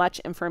include as much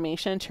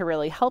information to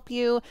really help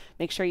you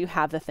make sure you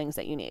have the things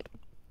that you need.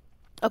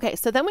 Okay,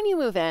 so then when you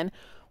move in,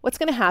 what's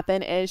going to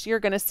happen is you're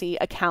going to see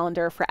a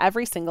calendar for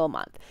every single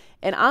month.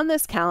 And on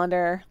this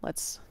calendar,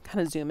 let's kind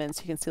of zoom in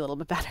so you can see a little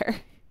bit better.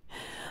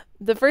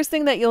 The first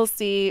thing that you'll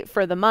see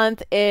for the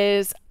month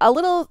is a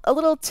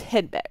little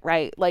tidbit,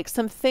 right? Like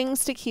some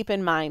things to keep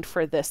in mind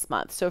for this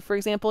month. So for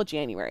example,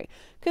 January,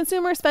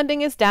 consumer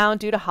spending is down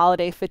due to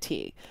holiday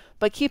fatigue.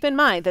 But keep in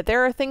mind that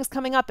there are things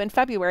coming up in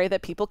February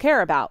that people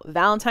care about.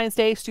 Valentine's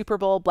Day, Super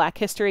Bowl, Black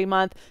History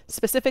Month,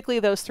 specifically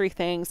those 3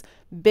 things,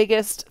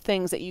 biggest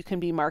things that you can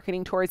be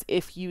marketing towards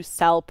if you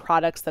sell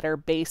products that are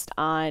based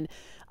on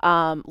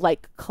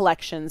like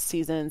collections,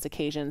 seasons,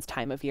 occasions,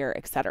 time of year,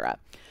 etc.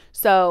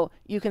 So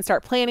you can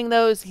start planning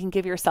those. You can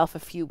give yourself a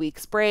few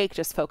weeks break,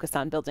 just focus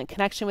on building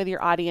connection with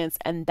your audience,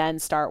 and then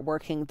start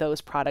working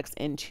those products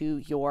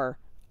into your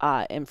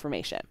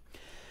information.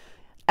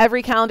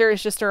 Every calendar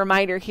is just a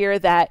reminder here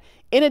that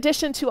In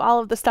addition to all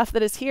of the stuff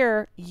that is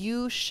here,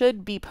 you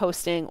should be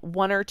posting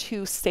 1 or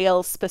 2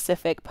 sales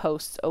specific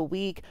posts a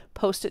week.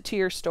 Post it to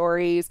your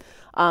stories,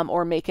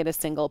 or make it a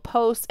single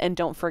post, and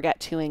don't forget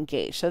to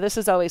engage. So this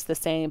is always the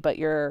same, but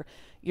your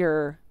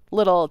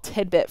little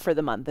tidbit for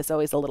the month is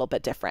always a little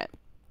bit different.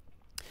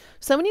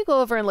 So when you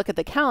go over and look at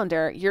the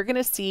calendar, you're going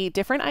to see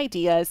different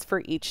ideas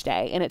for each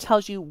day, and it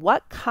tells you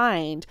what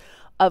kind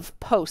of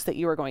post that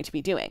you are going to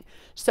be doing.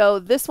 So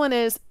this one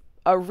is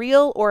a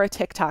reel or a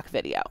TikTok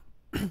video.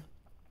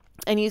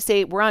 And you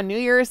say, we're on New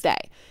Year's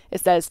Day.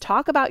 It says,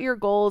 talk about your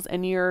goals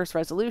and New Year's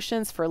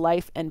resolutions for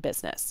life and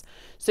business.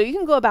 So you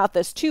can go about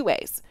this 2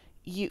 ways.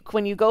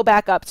 When you go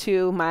back up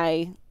to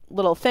my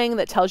little thing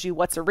that tells you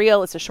what's a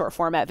reel, it's a short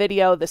format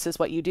video, this is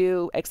what you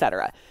do,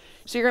 etc.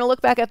 So you're going to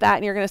look back at that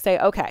and you're going to say,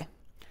 okay,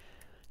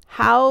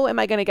 how am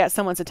I going to get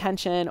someone's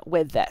attention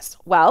with this?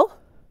 Well,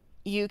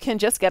 you can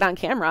just get on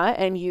camera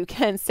and you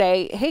can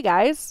say, hey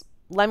guys,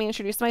 let me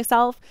introduce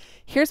myself.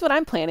 Here's what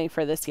I'm planning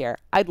for this year.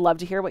 I'd love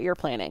to hear what you're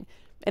planning.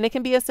 And it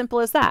can be as simple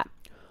as that.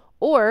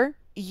 Or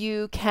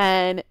you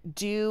can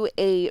do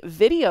a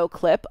video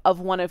clip of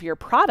one of your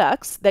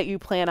products that you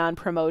plan on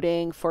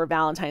promoting for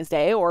Valentine's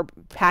Day, or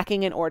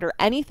packing an order,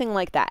 anything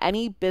like that,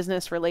 any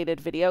business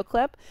related video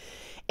clip.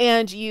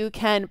 And you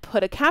can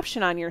put a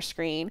caption on your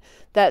screen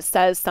that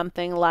says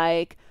something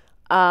like,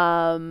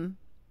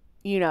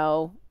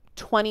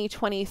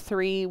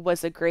 2023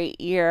 was a great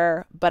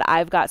year, but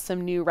I've got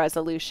some new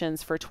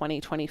resolutions for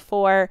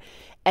 2024.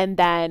 And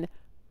then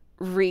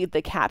read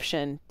the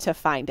caption to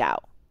find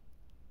out.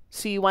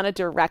 So you want to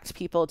direct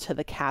people to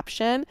the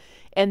caption,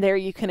 and there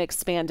you can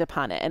expand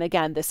upon it. And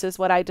again, this is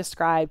what I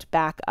described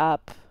back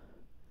up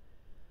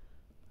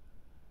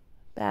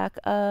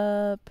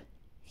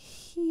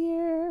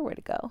here. Where'd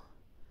it go?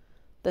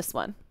 This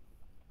one.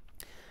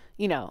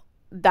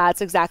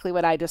 That's exactly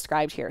what I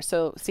described here.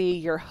 So see,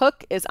 your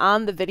hook is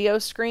on the video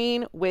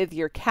screen with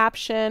your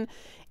caption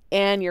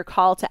and your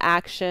call to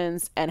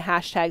actions and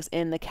hashtags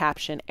in the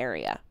caption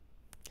area.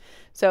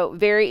 So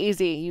very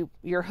easy.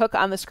 Your hook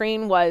on the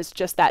screen was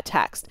just that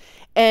text.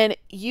 And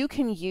you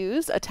can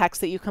use a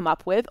text that you come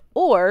up with,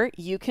 or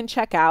you can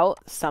check out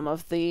some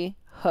of the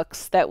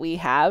hooks that we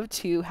have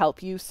to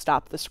help you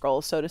stop the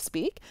scroll, so to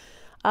speak.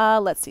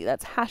 Let's see,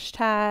 that's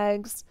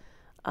hashtags,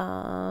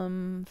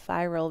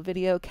 viral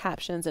video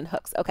captions, and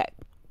hooks. Okay.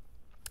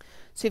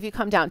 So if you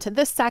come down to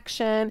this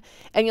section,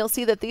 and you'll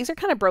see that these are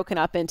kind of broken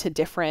up into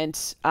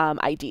different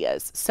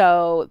ideas.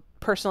 So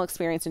personal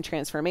experience and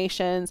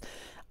transformations.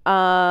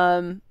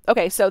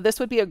 Okay, so this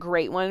would be a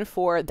great one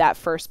for that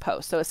first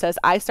post. So it says,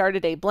 I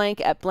started a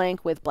blank at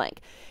blank with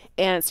blank.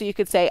 And so you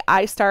could say,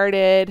 I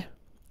started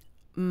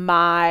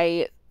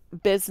my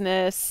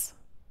business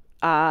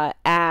in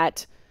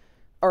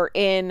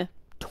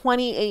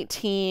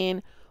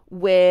 2018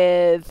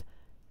 with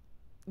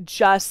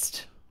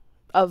just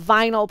a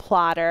vinyl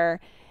plotter,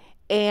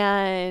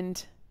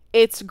 and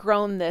it's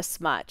grown this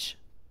much.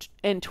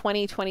 In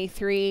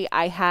 2023,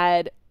 I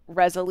had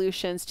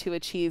resolutions to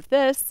achieve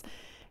this.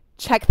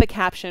 Check the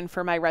caption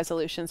for my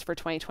resolutions for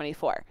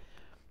 2024.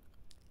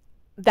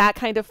 That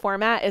kind of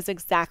format is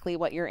exactly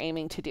what you're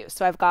aiming to do.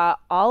 So I've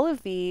got all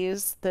of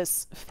this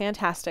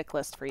fantastic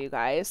list for you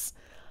guys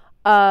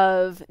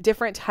of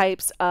different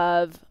types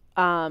of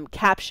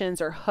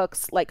captions or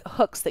hooks, like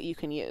hooks that you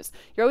can use.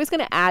 You're always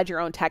going to add your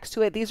own text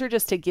to it. These are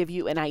just to give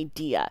you an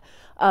idea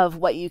of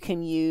what you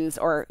can use,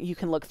 or you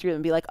can look through them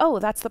and be like, oh,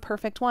 that's the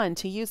perfect one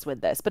to use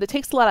with this. But it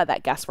takes a lot of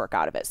that guesswork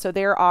out of it. So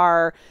there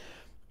are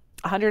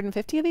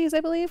 150 of these,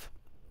 I believe.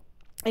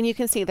 And you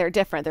can see they're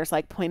different. There's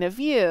like point of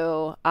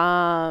view,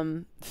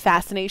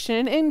 fascination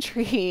and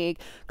intrigue,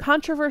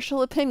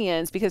 controversial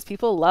opinions, because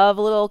people love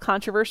a little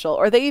controversial,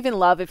 or they even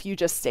love if you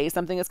just say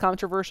something is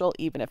controversial,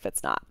 even if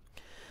it's not.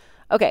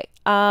 Okay,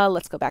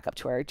 let's go back up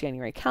to our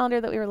January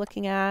calendar that we were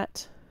looking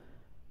at.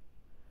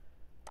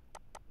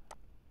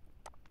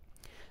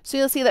 So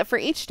you'll see that for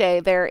each day,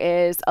 there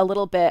is a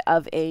little bit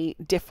of a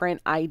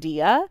different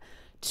idea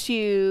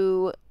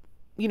to,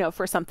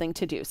 for something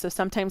to do. So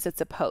sometimes it's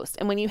a post.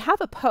 And when you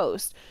have a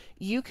post,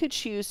 you could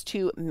choose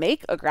to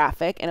make a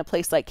graphic in a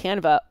place like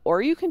Canva,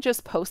 or you can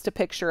just post a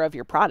picture of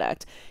your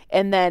product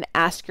and then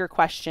ask your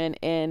question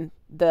in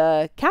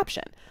the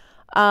caption.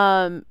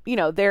 There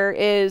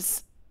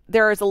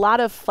is a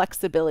lot of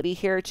flexibility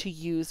here to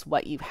use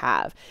what you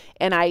have.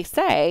 And I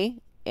say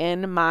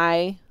in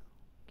my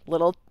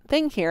little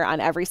thing here on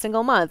every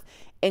single month,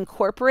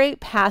 incorporate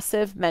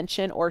passive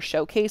mention or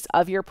showcase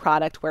of your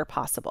product where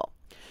possible.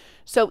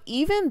 So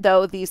even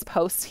though these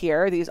posts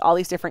here, all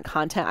these different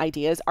content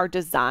ideas are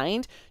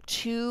designed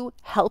to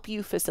help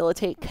you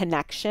facilitate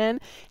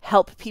connection,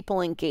 help people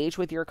engage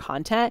with your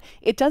content,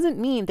 it doesn't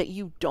mean that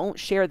you don't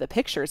share the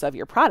pictures of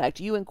your product.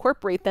 You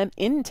incorporate them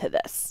into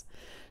this.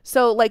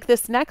 So like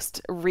this next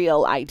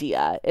reel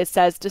idea, it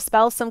says,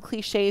 dispel some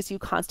cliches you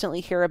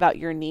constantly hear about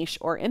your niche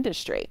or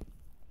industry.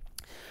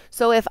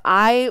 So if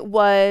I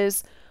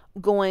was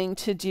going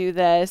to do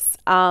this,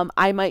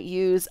 I might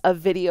use a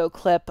video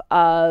clip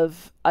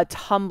of a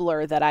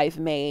tumbler that I've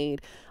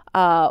made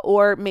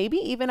Or maybe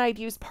even I'd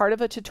use part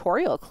of a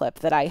tutorial clip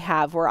that I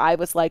have where I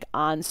was like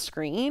on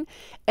screen,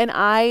 and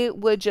I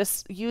would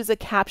just use a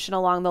caption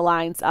along the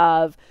lines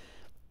of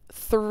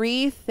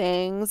 3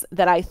 things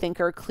that I think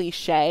are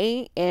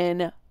cliche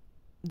in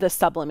the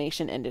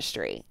sublimation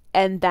industry.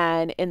 And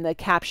then in the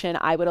caption,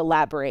 I would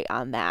elaborate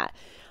on that.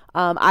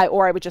 I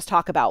would just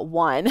talk about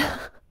one.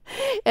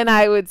 And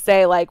I would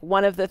say, like,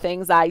 one of the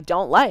things I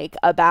don't like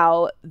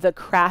about the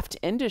craft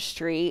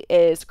industry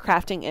is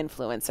crafting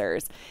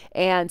influencers.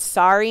 And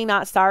sorry,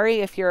 not sorry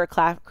if you're a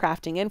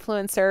crafting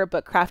influencer,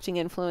 but crafting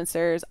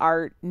influencers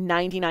are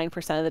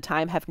 99% of the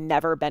time have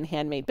never been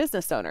handmade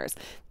business owners.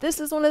 This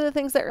is one of the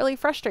things that really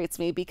frustrates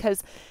me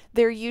because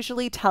they're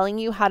usually telling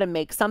you how to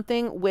make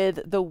something with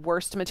the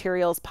worst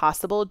materials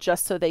possible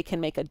just so they can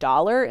make a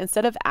dollar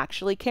instead of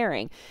actually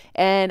caring.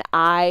 And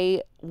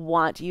I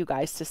want you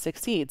guys to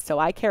succeed. So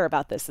I care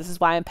about this. This is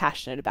why I'm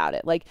passionate about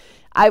it. Like,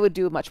 I would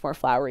do much more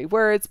flowery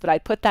words, but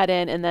I'd put that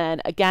in and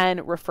then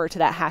again, refer to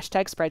that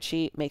hashtag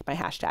spreadsheet, make my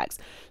hashtags.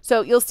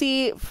 So you'll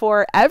see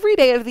for every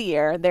day of the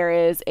year, there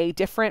is a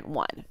different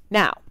one.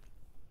 Now,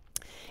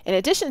 in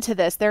addition to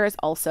this, there is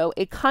also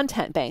a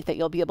content bank that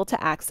you'll be able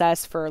to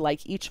access for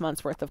like each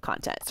month's worth of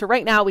content. So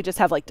right now we just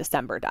have like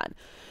December done.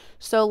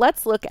 So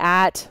let's look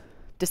at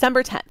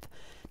December 10th.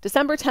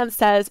 December 10th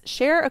says,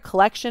 share a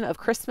collection of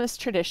Christmas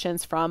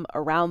traditions from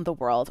around the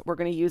world. We're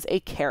going to use a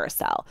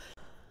carousel.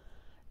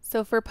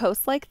 So for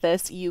posts like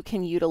this, you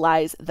can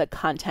utilize the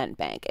content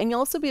bank, and you'll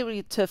also be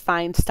able to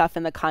find stuff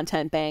in the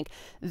content bank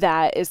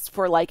that is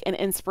for like an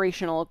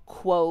inspirational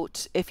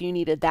quote if you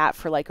needed that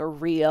for like a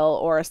reel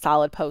or a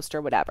solid post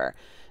or whatever.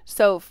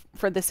 So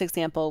for this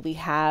example, we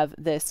have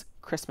this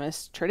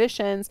Christmas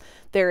traditions.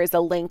 There is a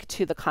link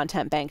to the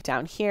content bank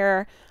down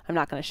here. I'm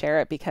not going to share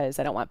it because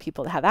I don't want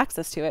people to have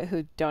access to it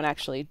who don't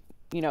actually,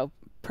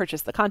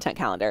 purchase the content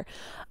calendar.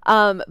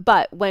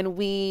 But when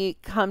we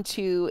come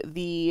to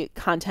the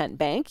content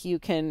bank, you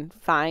can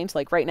find,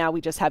 like right now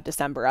we just have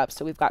December up.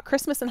 So we've got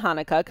Christmas and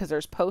Hanukkah because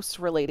there's posts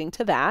relating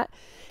to that.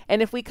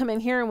 And if we come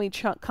in here and we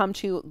come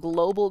to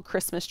global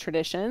Christmas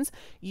traditions,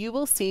 you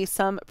will see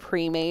some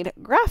pre-made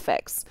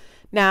graphics.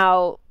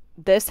 Now,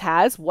 this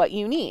has what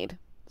you need.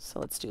 So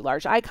let's do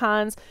large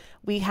icons.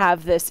 We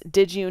have this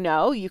did you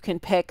know? You can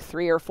pick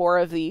 3 or 4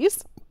 of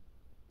these.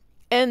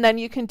 And then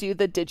you can do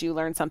the did you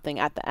learn something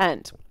at the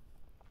end.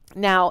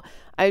 Now,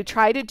 I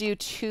try to do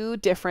 2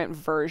 different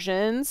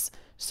versions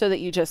so that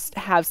you just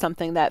have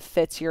something that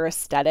fits your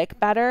aesthetic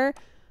better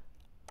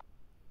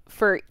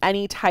for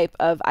any type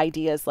of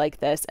ideas like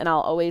this. And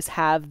I'll always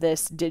have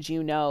this did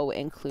you know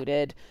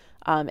included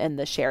in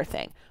the share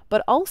thing.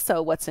 But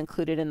also what's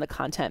included in the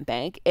content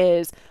bank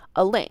is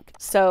a link.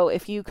 So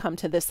if you come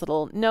to this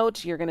little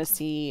note, you're going to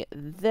see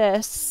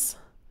this.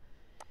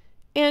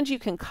 And you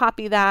can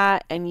copy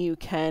that and you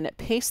can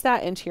paste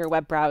that into your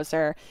web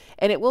browser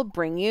and it will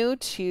bring you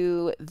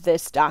to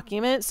this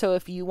document. So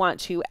if you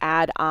want to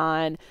add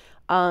on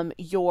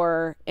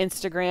your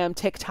Instagram,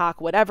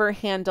 TikTok, whatever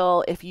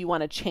handle, if you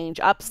want to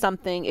change up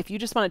something, if you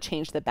just want to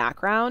change the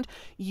background,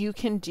 you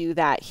can do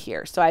that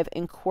here. So I've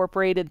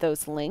incorporated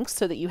those links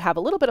so that you have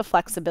a little bit of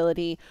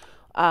flexibility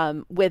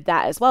with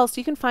that as well. So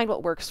you can find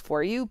what works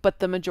for you, but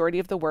the majority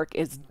of the work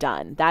is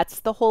done. That's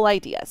the whole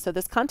idea. So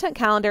this content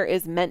calendar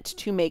is meant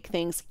to make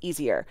things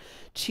easier,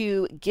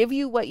 to give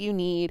you what you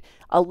need,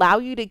 allow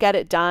you to get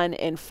it done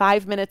in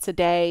 5 minutes a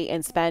day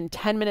and spend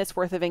 10 minutes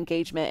worth of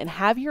engagement and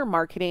have your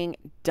marketing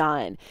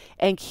done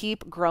and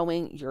keep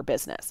growing your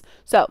business.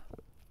 So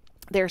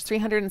there's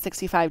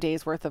 365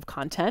 days worth of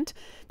content.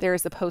 There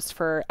is a post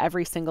for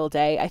every single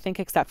day, I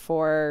think, except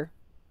for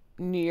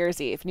New Year's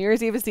Eve. New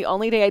Year's Eve is the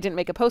only day I didn't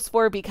make a post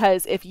for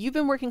because if you've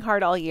been working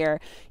hard all year,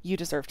 you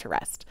deserve to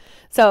rest.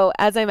 So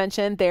as I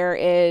mentioned, there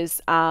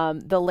is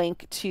the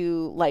link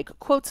to like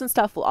quotes and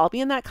stuff will all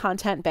be in that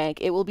content bank.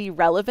 It will be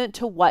relevant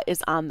to what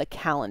is on the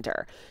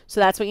calendar. So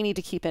that's what you need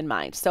to keep in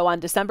mind. So on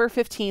December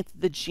 15th,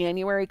 the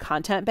January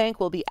content bank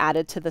will be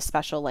added to the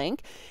special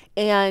link.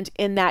 And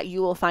in that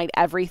you will find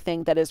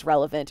everything that is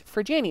relevant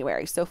for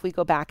January. So if we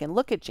go back and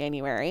look at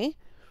January,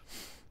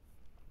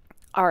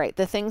 all right,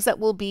 the things that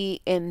will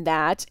be in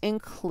that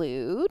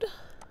include,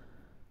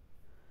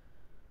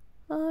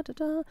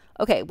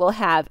 okay, we'll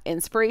have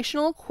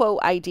inspirational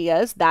quote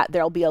ideas, that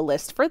there'll be a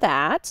list for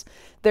that.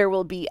 There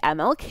will be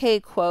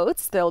MLK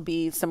quotes. There'll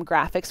be some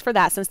graphics for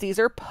that. Since these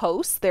are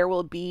posts, there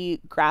will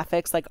be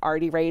graphics like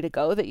already ready to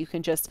go that you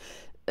can just,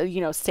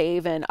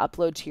 save and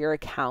upload to your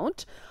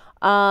account.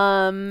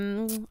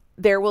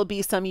 There will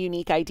be some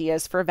unique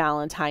ideas for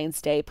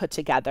Valentine's Day put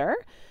together.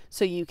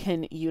 So you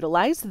can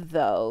utilize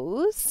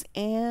those.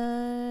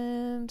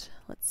 And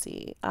let's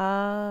see,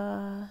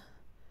 that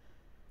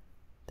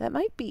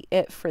might be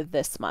it for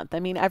this month.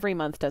 I mean, every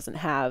month doesn't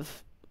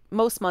have,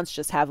 most months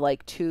just have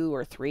like 2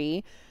 or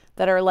 3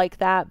 that are like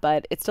that,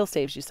 but it still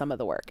saves you some of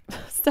the work.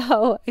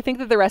 So I think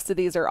that the rest of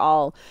these are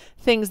all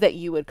things that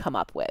you would come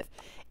up with.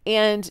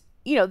 And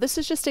this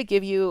is just to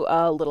give you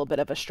a little bit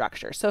of a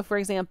structure. So for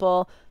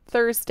example,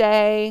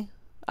 Thursday,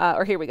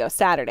 or here we go,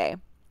 Saturday.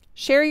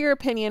 Share your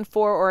opinion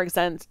for or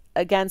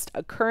against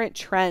a current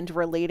trend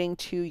relating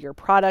to your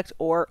product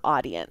or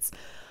audience.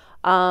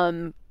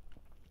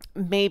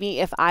 Maybe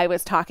if I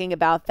was talking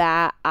about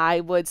that, I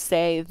would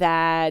say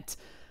that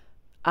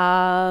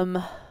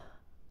I'm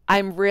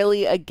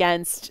really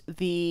against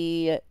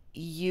the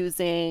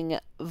using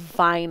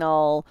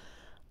vinyl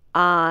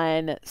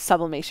on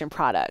sublimation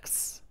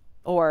products,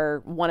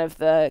 or one of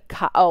the,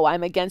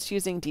 I'm against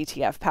using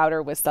DTF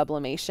powder with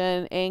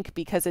sublimation ink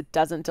because it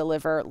doesn't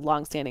deliver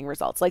long-standing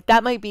results. Like,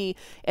 that might be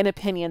an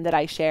opinion that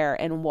I share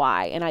and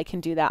why, and I can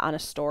do that on a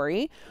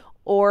story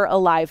or a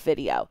live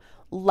video.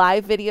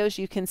 Live videos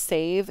you can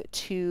save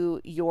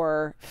to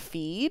your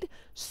feed.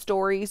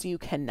 Stories you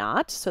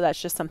cannot. So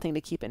that's just something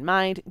to keep in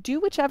mind. Do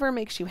whichever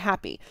makes you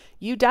happy.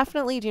 You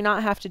definitely do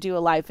not have to do a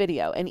live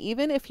video. And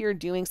even if you're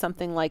doing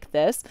something like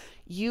this,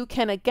 you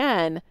can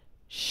again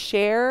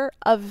share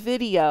a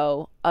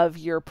video of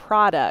your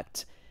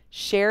product,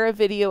 share a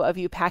video of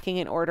you packing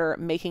an order,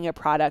 making a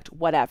product,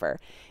 whatever.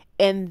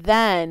 And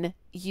then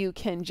you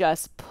can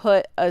just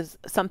put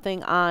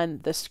something on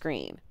the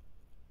screen.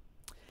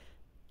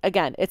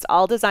 Again, it's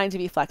all designed to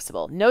be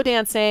flexible. No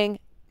dancing,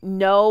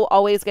 no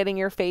always getting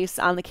your face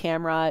on the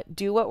camera.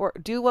 Do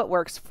what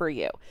works for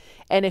you.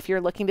 And if you're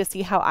looking to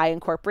see how I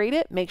incorporate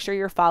it, make sure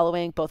you're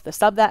following both the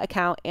Sub That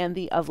account and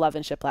the Of Love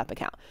and Shiplap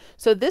account.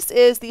 So this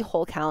is the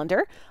whole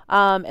calendar.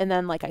 And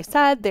then, like I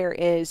said, there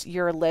is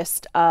your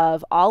list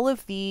of all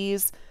of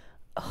these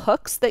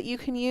hooks that you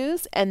can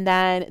use, and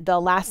then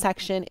the last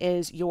section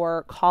is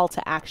your call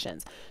to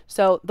actions.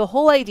 So the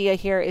whole idea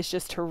here is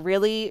just to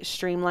really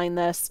streamline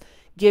this,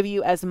 give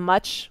you as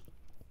much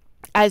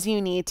as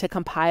you need to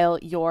compile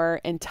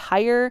your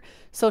entire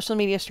social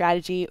media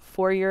strategy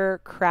for your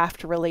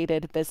craft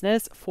related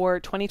business for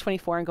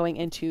 2024 and going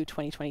into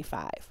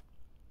 2025.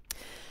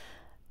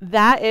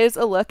 That is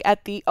a look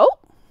at the,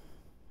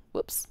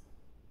 whoops,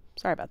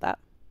 sorry about that.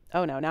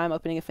 Oh no, now I'm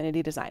opening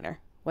Affinity Designer.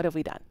 What have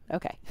we done?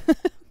 Okay.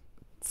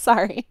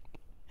 Sorry.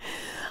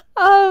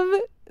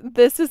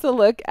 This is a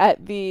look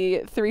at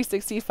the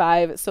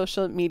 365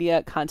 social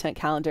media content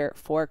calendar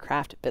for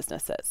craft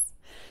businesses.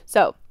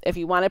 So if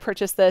you want to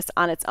purchase this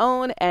on its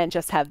own and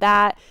just have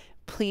that,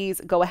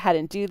 please go ahead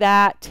and do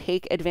that.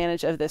 Take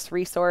advantage of this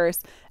resource.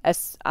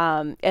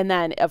 And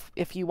then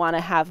if you want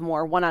to have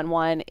more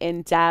one-on-one,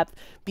 in-depth,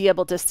 be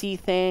able to see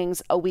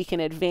things a week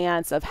in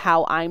advance of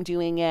how I'm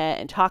doing it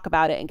and talk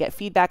about it and get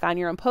feedback on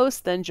your own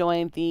posts, then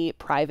join the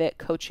private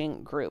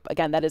coaching group.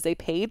 Again, that is a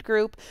paid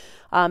group.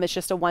 It's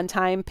just a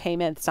one-time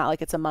payment. It's not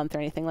like it's a month or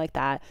anything like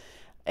that.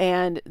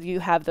 And you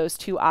have those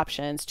two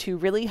options to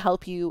really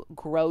help you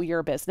grow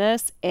your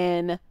business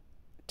in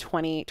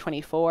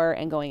 2024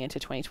 and going into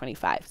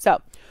 2025.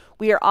 So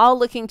we are all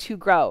looking to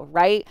grow,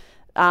 right?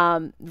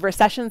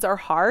 Recessions are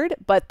hard,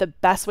 but the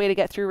best way to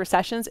get through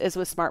recessions is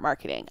with smart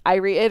marketing. I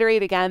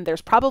reiterate again,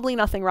 there's probably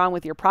nothing wrong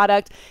with your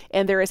product,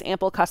 and there is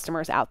ample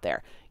customers out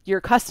there.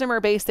 Your customer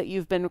base that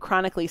you've been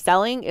chronically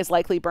selling is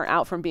likely burnt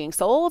out from being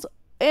sold,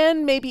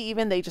 and maybe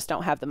even they just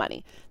don't have the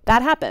money.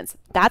 That happens.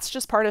 That's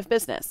just part of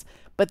business.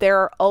 But there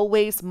are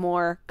always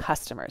more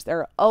customers. There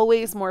are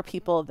always more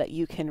people that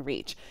you can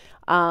reach.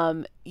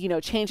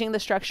 Changing the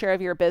structure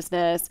of your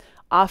business,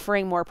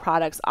 offering more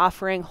products,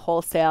 offering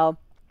wholesale,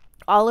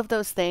 all of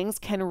those things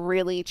can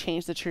really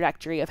change the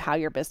trajectory of how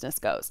your business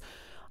goes.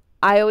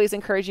 I always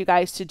encourage you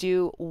guys to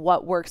do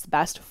what works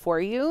best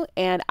for you.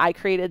 And I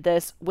created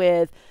this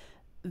with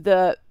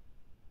the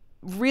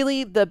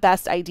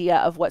best idea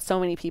of what so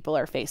many people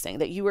are facing,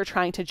 that you are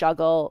trying to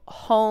juggle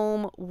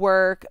home,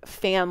 work,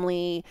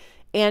 family,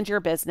 and your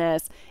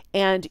business,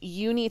 and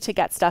you need to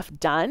get stuff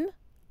done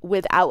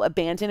without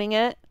abandoning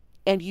it,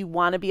 and you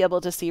want to be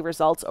able to see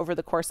results over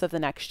the course of the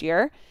next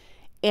year,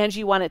 and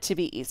you want it to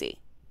be easy.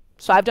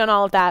 So I've done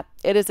all of that.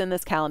 It is in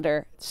this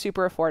calendar. It's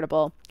super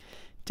affordable.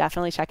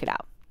 Definitely check it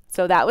out.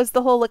 So that was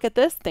the whole look at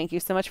this. Thank you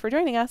so much for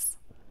joining us.